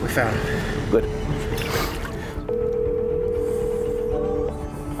 We found him. Good.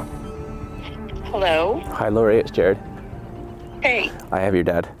 Hello? Hi, Lori, it's Jared. Hey. I have your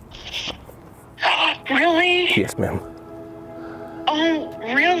dad. Really? Yes, ma'am. Oh,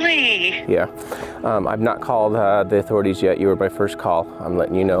 really? Yeah. I've not called the authorities yet. You were my first call. I'm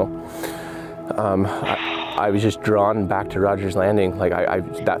letting you know. I was just drawn back to Rogers Landing. Like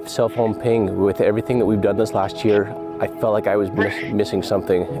that cell phone ping, with everything that we've done this last year, I felt like I was missing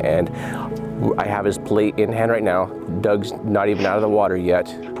something, and I have his plate in hand right now. Doug's not even out of the water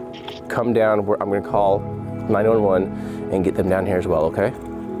yet. Come down. I'm going to call 911 and get them down here as well, okay?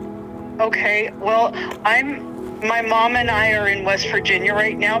 Okay, well, my mom and I are in West Virginia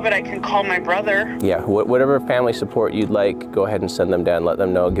right now, but I can call my brother. Yeah, whatever family support you'd like, go ahead and send them down. Let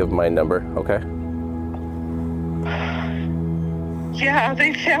them know, give them my number, okay? Yeah,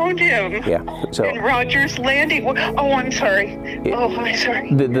 they found him. Yeah, so. In Rogers Landing. Oh, I'm sorry. I'm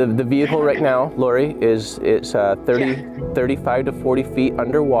sorry. The vehicle right now, Lori, it's 35 to 40 feet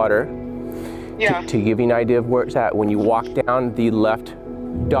underwater. Yeah. To give you an idea of where it's at, when you walk down the left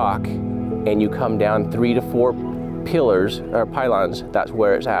dock and you come down 3 to 4 pillars or pylons, that's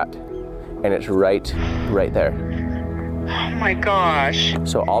where it's at, and it's right there. Oh my gosh.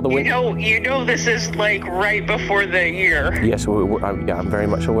 So all the way. You know this is like right before the year. Yes, I'm very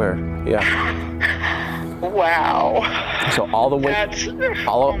much aware. Yeah. Wow. So all the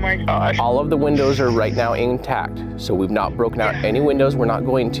oh my gosh. All of the windows are right now intact. So we've not broken out any windows. We're not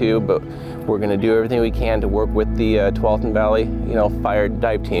going to, but we're going to do everything we can to work with the Tualatin Valley, fire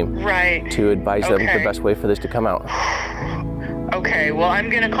dive team. Right. To advise them the best way for this to come out. Okay, well, I'm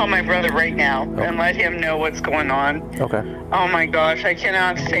going to call my brother right now and let him know what's going on. Okay. Oh my gosh, I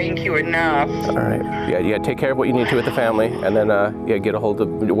cannot thank you enough. All right. Yeah, take care of what you need to with the family, and then get a hold of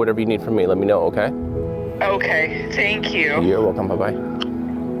whatever you need from me. Let me know, okay? Okay, thank you. You're welcome. Bye-bye.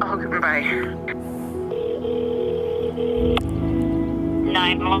 Okay, bye.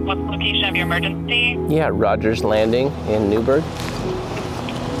 911, what's the location of your emergency? Yeah, Rogers Landing in Newburgh.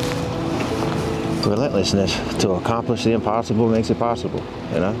 Relentlessness to accomplish the impossible makes it possible,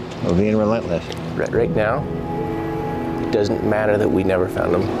 We're being relentless. Right now, doesn't matter that we never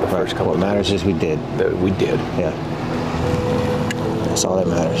found them the first couple. What matters is we did. That we did. Yeah. That's all that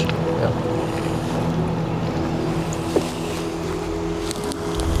matters. Yeah.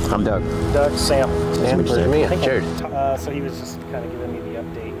 I'm Doug. Doug, Sam. Sam, pleasure to meet you. Jared. So he was just kind of giving me the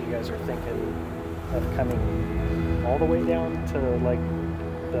update. You guys are thinking of coming all the way down to like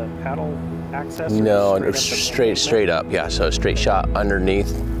the paddle access? No, straight up. Yeah, so straight shot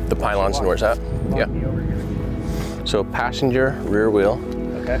underneath the pylons. And where's that? Yeah. So passenger rear wheel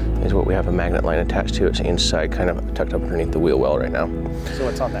is what we have a magnet line attached to. It's inside, kind of tucked up underneath the wheel well right now. So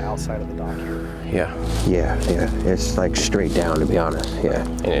it's on the outside of the dock here. Yeah. Yeah. It's like straight down, to be honest. Yeah.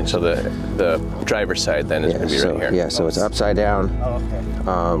 And so the driver's side then is going to be right here. Yeah. So it's upside down. Oh, okay.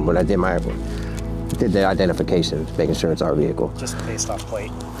 When I did the identification, making sure it's our vehicle. Just based off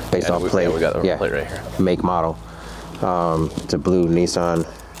plate. Based off plate. Yeah, we got the plate right here. Make, model. It's a blue Nissan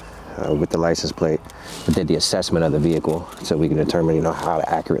with the license plate. We did the assessment of the vehicle so we can determine, how to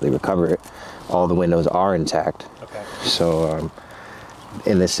accurately recover it. All the windows are intact. Okay. So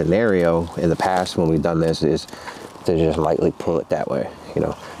in this scenario, in the past when we've done this, is to just lightly pull it that way.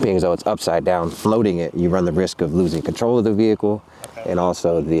 Being as though it's upside down, floating it, you run the risk of losing control of the vehicle and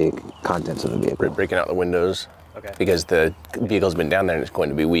also the contents of the vehicle. Breaking out the windows because the vehicle's been down there and it's going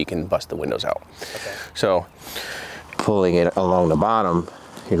to be weak and bust the windows out. Okay. So pulling it along the bottom,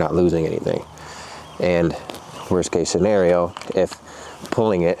 you're not losing anything. And worst case scenario, if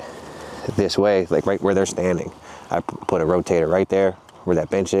pulling it this way, like right where they're standing, I put a rotator right there where that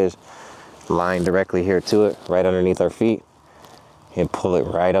bench is, line directly here to it, right underneath our feet, and pull it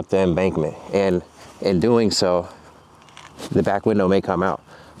right up the embankment. And in doing so, the back window may come out,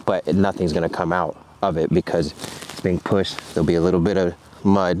 but nothing's gonna come out of it because it's being pushed. There'll be a little bit of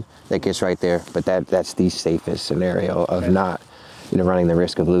mud that gets right there, but that's the safest scenario of not running the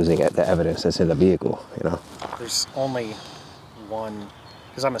risk of losing the evidence that's in the vehicle. There's only one,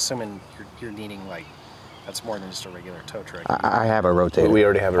 because I'm assuming you're needing that's more than just a regular tow truck. I have a rotator. We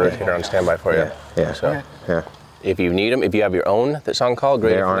already have a rotator on standby for you. Yeah. So if you need them, if you have your own that's on call,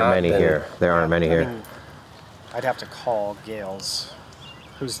 great. There aren't many here. There aren't many here. I'd have to call Gales.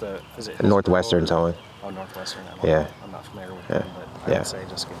 Is it Northwestern Towing. Oh, Northwestern. I'm not familiar with them, but I would say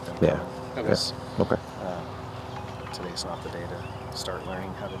just get them. Because today's not the day to start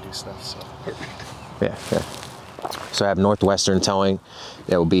learning how to do stuff. So. Yeah. So I have Northwestern Towing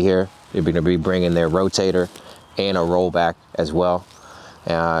that will be here. They're going to be bringing their rotator and a rollback as well.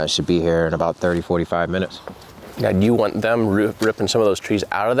 Should be here in about 30-45 minutes. Now, do you want them ripping some of those trees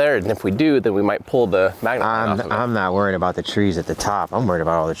out of there? And if we do, then we might pull the magnet off of it. I'm not worried about the trees at the top. I'm worried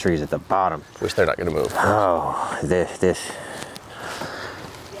about all the trees at the bottom. Which they're not going to move. Oh, that is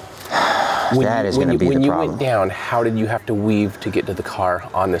going to be the problem. When you went down, how did you have to weave to get to the car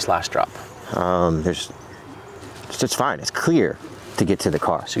on this last drop? It's fine. It's clear to get to the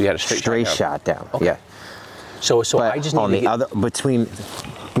car. So you had a straight shot down. Okay. Yeah. So I just need on the other between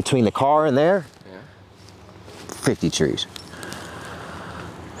the car and there, 50 trees.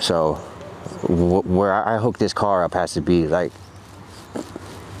 So where I hook this car up has to be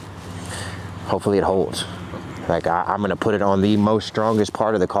hopefully it holds. I'm gonna put it on the most strongest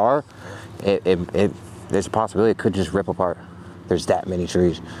part of the car. There's a possibility it could just rip apart. There's that many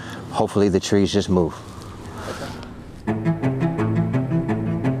trees. Hopefully the trees just move.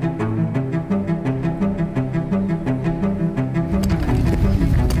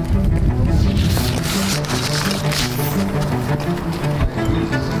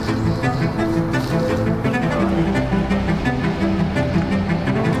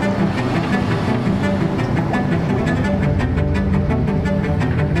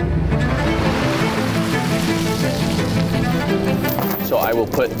 I will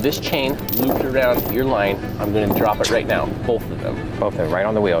put this chain looped around your line. I'm going to drop it right now, both of them. Both of them, right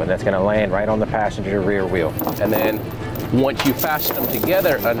on the wheel, and that's going to land right on the passenger rear wheel. And then once you fasten them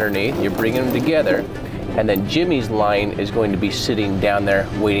together underneath, you're bringing them together, and then Jimmy's line is going to be sitting down there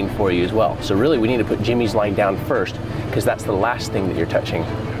waiting for you as well. So really we need to put Jimmy's line down first because that's the last thing that you're touching.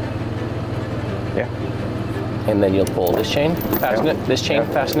 Yeah. And then you'll pull this chain, fasten it, this chain,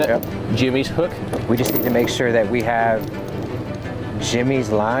 fasten it, Jimmy's hook. We just need to make sure that we have Jimmy's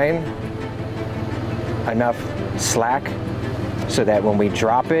line enough slack so that when we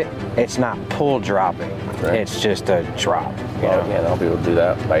drop it, it's not pull dropping. Right. It's just a drop. Yeah, they'll be able to do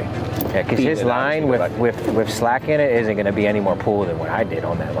that by because his line with slack in it isn't going to be any more pull than what I did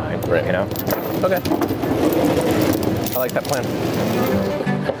on that line. Right. Okay. I like that plan.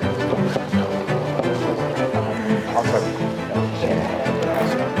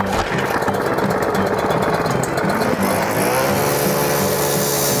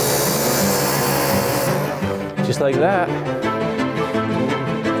 Just like that.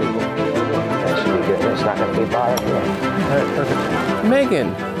 It's not going to be bothering me. All right, perfect. Megan,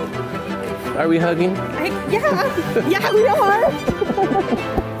 are we hugging? Yeah, we are.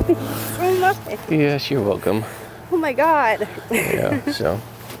 Yes, you're welcome. Oh my God. Yeah, so.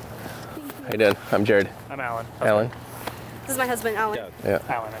 How you doing? I'm Jared. I'm Alan. Alan. This is my husband, Alan. Yeah.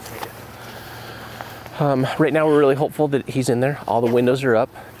 Alan, nice to meet you. Right now we're really hopeful that he's in there. All the windows are up,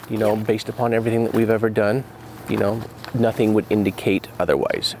 you know, based upon everything that we've ever done. You know, nothing would indicate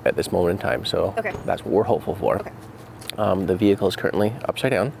otherwise at this moment in time. So that's what we're hopeful for. Okay. The vehicle is currently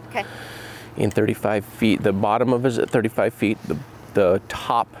upside down. Okay. In 35 feet. The bottom of it is at 35 feet. The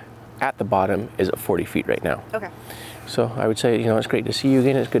top at the bottom is at 40 feet right now. Okay. So I would say, you know, it's great to see you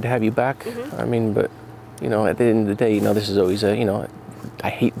again. It's good to have you back. I mean, but, you know, at the end of the day, you know, this is always a, you know, I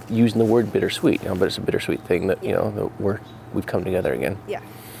hate using the word bittersweet, you know, but it's a bittersweet thing that, you know, that we've come together again. Yeah.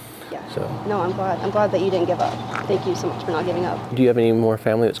 Yeah. So. No, I'm glad. I'm glad that you didn't give up. Thank you so much for not giving up. Do you have any more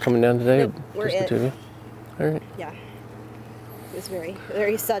family that's coming down today? Nope, we're Just the two of you? All right. Yeah. It was very,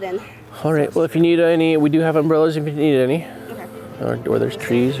 very sudden. All right. Well, if you need any, we do have umbrellas if you need any. Okay. Or there's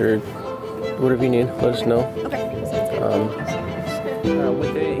trees or whatever you need, let us know. Okay.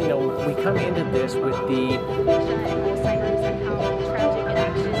 With the, you know, we come into this with the.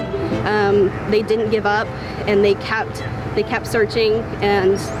 They didn't give up, and they kept searching,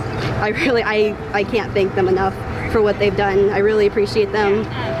 and I can't thank them enough for what they've done. I really appreciate them.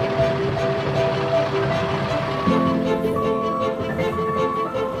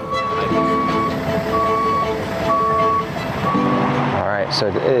 So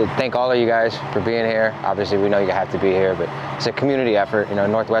thank all of you guys for being here. Obviously, we know you have to be here, but it's a community effort. You know,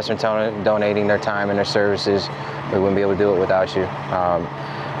 Northwestern donating their time and their services. We wouldn't be able to do it without you.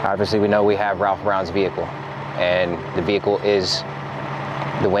 Obviously, we know we have Ralph Brown's vehicle, and the vehicle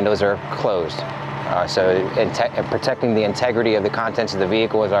the windows are closed. So protecting the integrity of the contents of the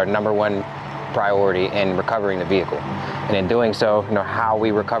vehicle is our #1 priority in recovering the vehicle. And in doing so, you know, how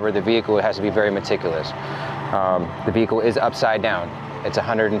we recover the vehicle, it has to be very meticulous. The vehicle is upside down. It's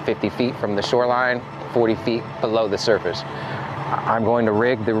 150 feet from the shoreline, 40 feet below the surface. I'm going to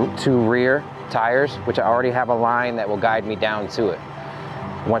rig the 2 rear tires, which I already have a line that will guide me down to it.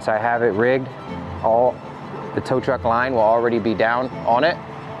 Once I have it rigged, the tow truck line will already be down on it.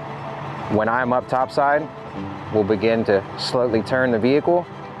 When I'm up topside, we'll begin to slowly turn the vehicle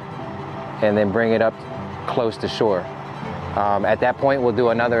and then bring it up close to shore. At that point, we'll do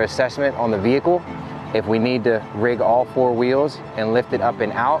another assessment on the vehicle. If we need to rig all 4 wheels and lift it up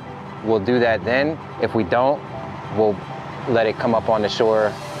and out, we'll do that then. If we don't, we'll let it come up on the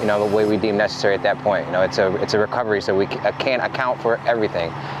shore, you know, the way we deem necessary at that point. You know, it's a recovery, so we can't account for everything.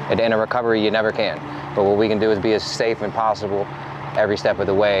 In a recovery, you never can. But what we can do is be as safe as possible every step of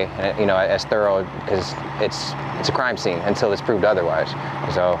the way, and, you know, as thorough, because it's a crime scene until it's proved otherwise.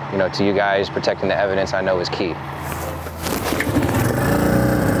 So, you know, to you guys, protecting the evidence I know is key.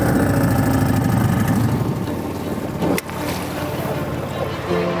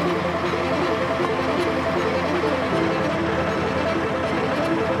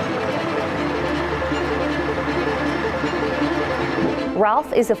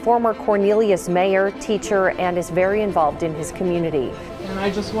 Ralph is a former Cornelius mayor, teacher, and is very involved in his community. And I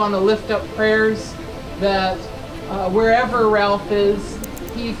just want to lift up prayers that wherever Ralph is,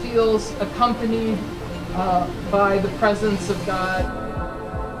 he feels accompanied by the presence of God.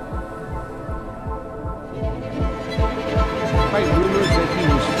 Right, rumors that he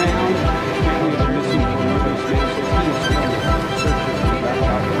was found, apparently the missing Cornelius May 16th, searchers were back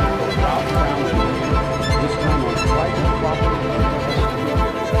out there for Ralph Brown, this time on private property.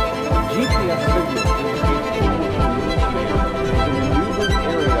 GPS signal indicates former Cornelius Mayor is in the Newburgh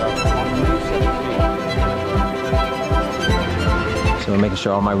area on May 17th. So I'm making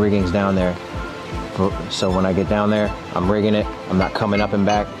sure all my rigging's down there. So when I get down there, I'm rigging it. I'm not coming up and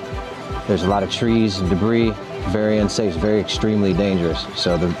back. There's a lot of trees and debris. Very unsafe, very extremely dangerous.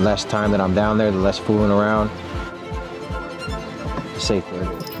 So the less time that I'm down there, the less fooling around, the safer it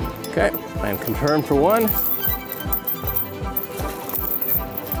is. Okay, I'm confirmed for 1.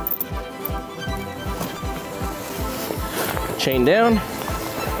 Chain down,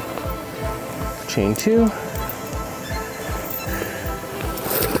 chain 2.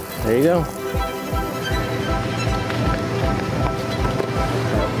 There you go.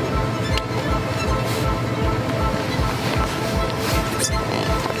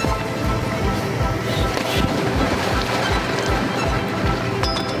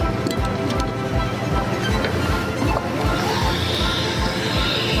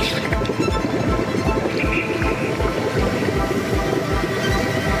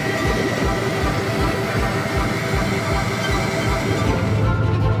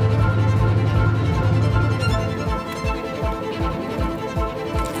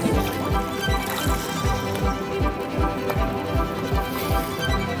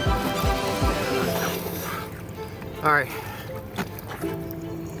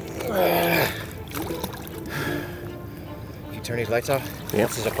 turn these lights off. Yep.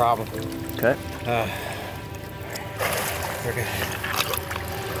 This is a problem. Okay. We're good.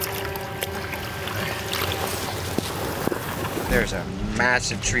 There's a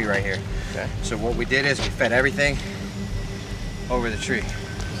massive tree right here. Okay. So what we did is we fed everything over the tree.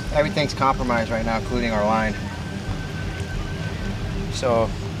 Everything's compromised right now, including our line. So,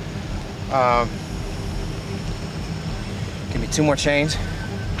 give me 2 more chains.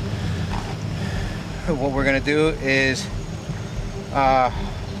 What we're gonna do is, I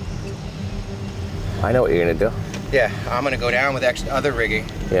know what you're gonna do. yeah, I'm gonna go down with other rigging.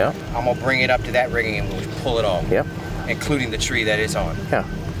 Yeah. I'm gonna bring it up to that rigging and we'll pull it all. Yep. Including the tree that it's on. Yeah.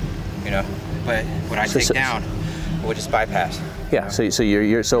 You know, but when I take down, we'll just bypass. Yeah. So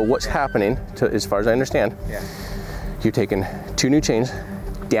you're so what's happening, as far as I understand? Yeah. You're taking 2 new chains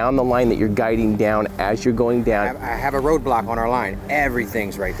down the line that you're guiding down as you're going down. I have a roadblock on our line.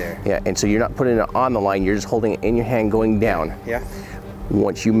 Everything's right there. Yeah. And so you're not putting it on the line. You're just holding it in your hand going down. Yeah.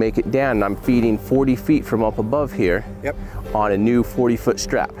 Once you make it down, and I'm feeding 40 feet from up above here. Yep. On a new 40-foot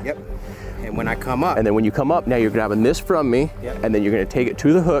strap. Yep. And when I come up. And then when you come up, now you're grabbing this from me. Yep. And then you're going to take it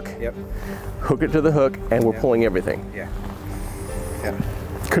to the hook. Yep. Hook it to the hook, and we're pulling everything. Yeah. Yeah.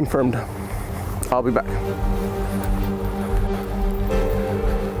 Confirmed. I'll be back.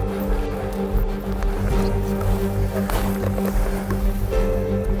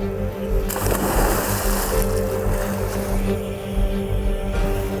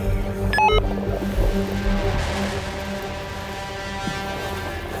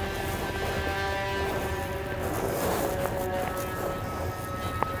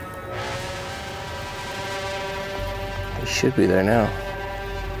 Should be there now.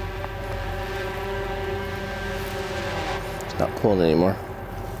 It's not pulling anymore.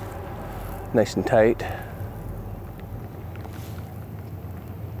 Nice and tight.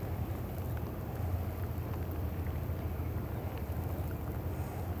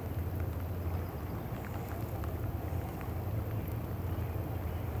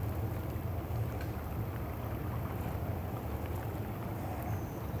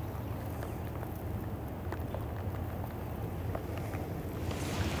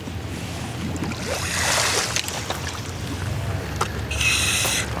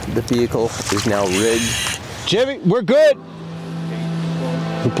 The vehicle is now rigged. Jimmy, we're good.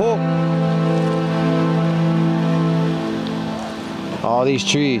 We pull. All these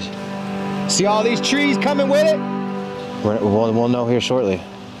trees. See all these trees coming with it? We'll know here shortly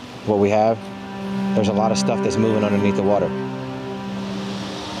what we have. There's a lot of stuff that's moving underneath the water.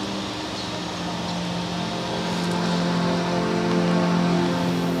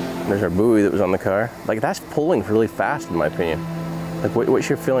 There's our buoy that was on the car. Like, that's pulling really fast in my opinion. Like, what's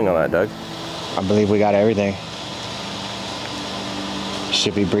your feeling on that, Doug? I believe we got everything.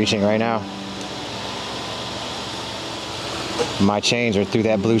 Should be breaching right now. My chains are through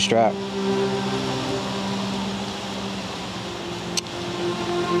that blue strap.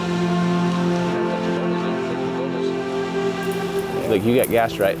 Like, you got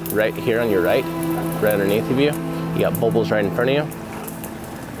gas right here on your right underneath of you. You got bubbles right in front of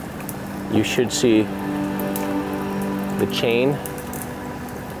you. You should see the chain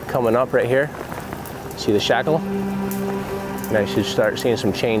coming up right here. See the shackle? Now you should start seeing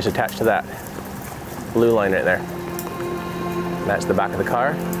some chains attached to that blue line right there. That's the back of the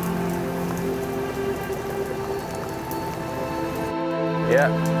car. Yeah.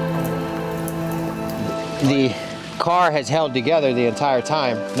 The car has held together the entire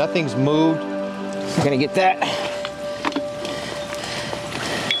time. Nothing's moved. I'm gonna get that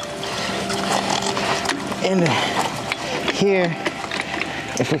in here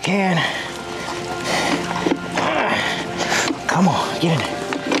if we can. Come on, get in there.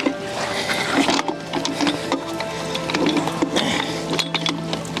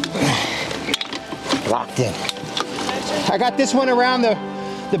 Locked in. I got this one around the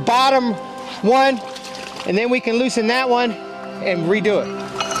bottom one, and then we can loosen that one and redo it.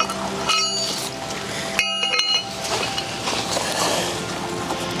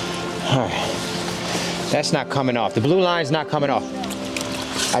 All right. That's not coming off. The blue line's not coming off.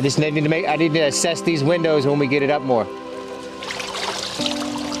 I just need to assess these windows when we get it up more.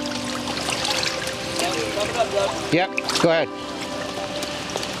 Yep, go ahead.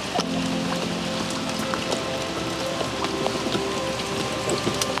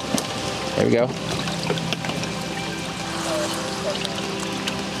 There we go.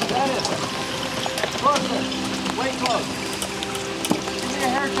 Dennis, closer, way close. Give me a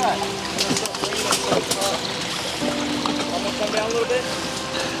haircut. Almost come down a little bit.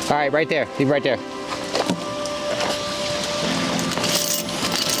 All right, right there. Leave right there.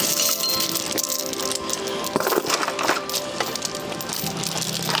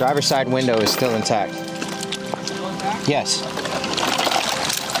 Driver's side window is still intact. Yes.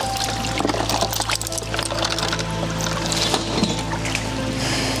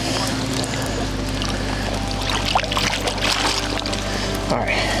 All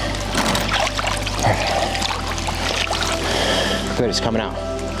right. Good, it's coming out.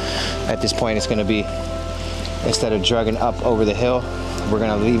 At this point, it's gonna be, instead of dragging up over the hill, we're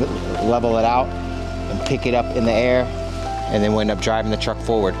gonna leave it, level it out, and pick it up in the air, and then we'll end up driving the truck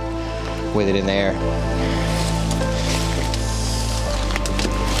forward with it in the air.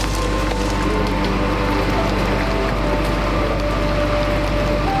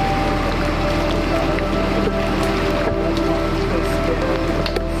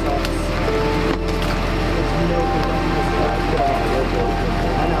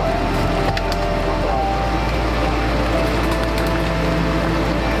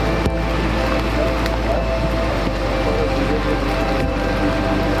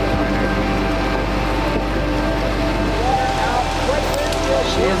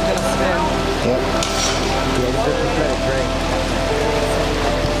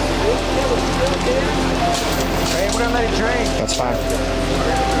 That's fine.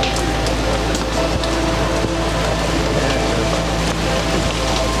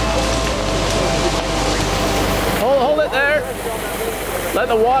 Hold it there. Let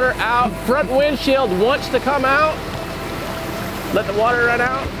the water out. Front windshield wants to come out. Let the water run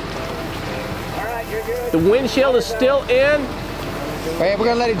out. All right, you're good. The windshield is still in. Hey, we're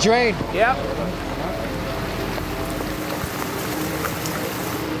gonna let it drain. Yep.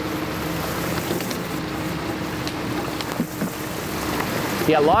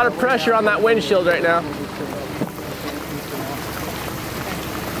 Yeah, a lot of pressure on that windshield right now.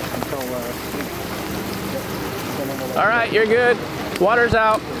 All right, you're good. Water's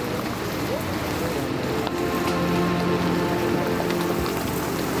out.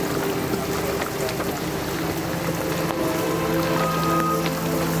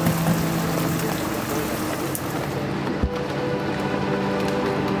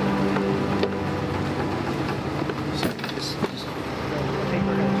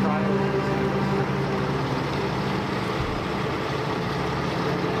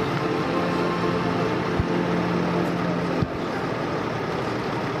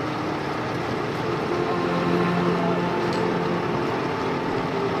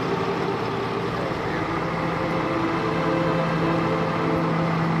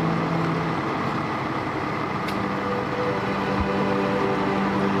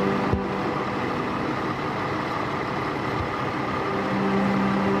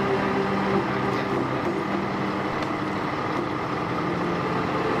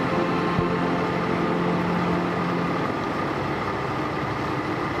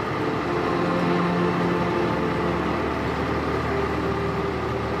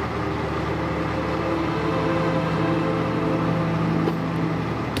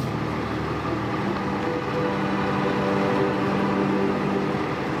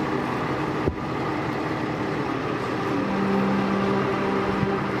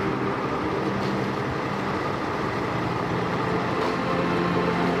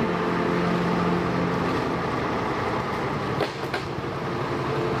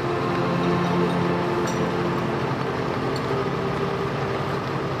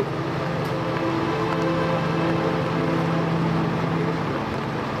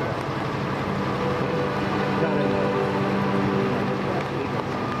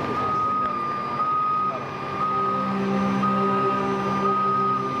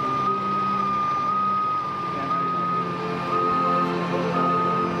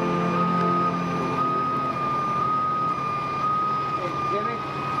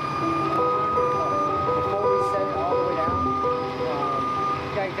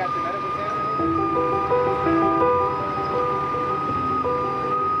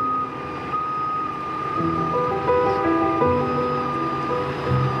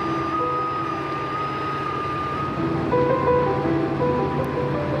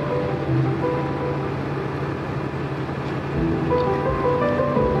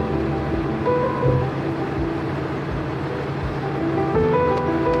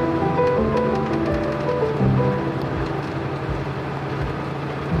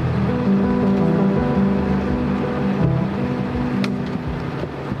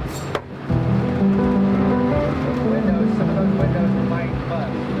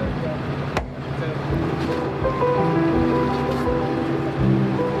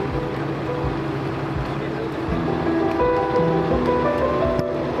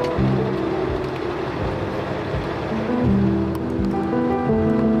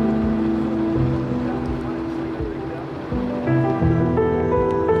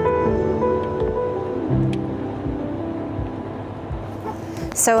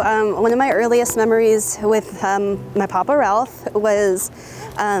 So one of my earliest memories with my Papa Ralph was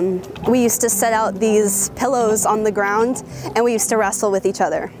we used to set out these pillows on the ground and we used to wrestle with each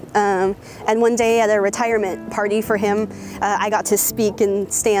other. And one day at a retirement party for him, I got to speak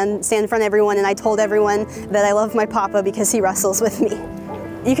and stand in front of everyone, and I told everyone that I love my Papa because he wrestles with me.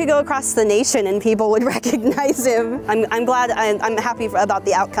 You could go across the nation and people would recognize him. I'm glad, I'm happy about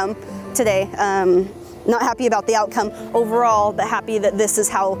the outcome today. Not happy about the outcome overall, but happy that this is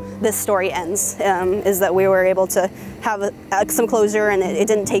how this story ends, is that we were able to have some closure, and it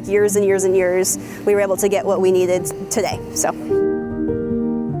didn't take years and years and years. We were able to get what we needed today. So.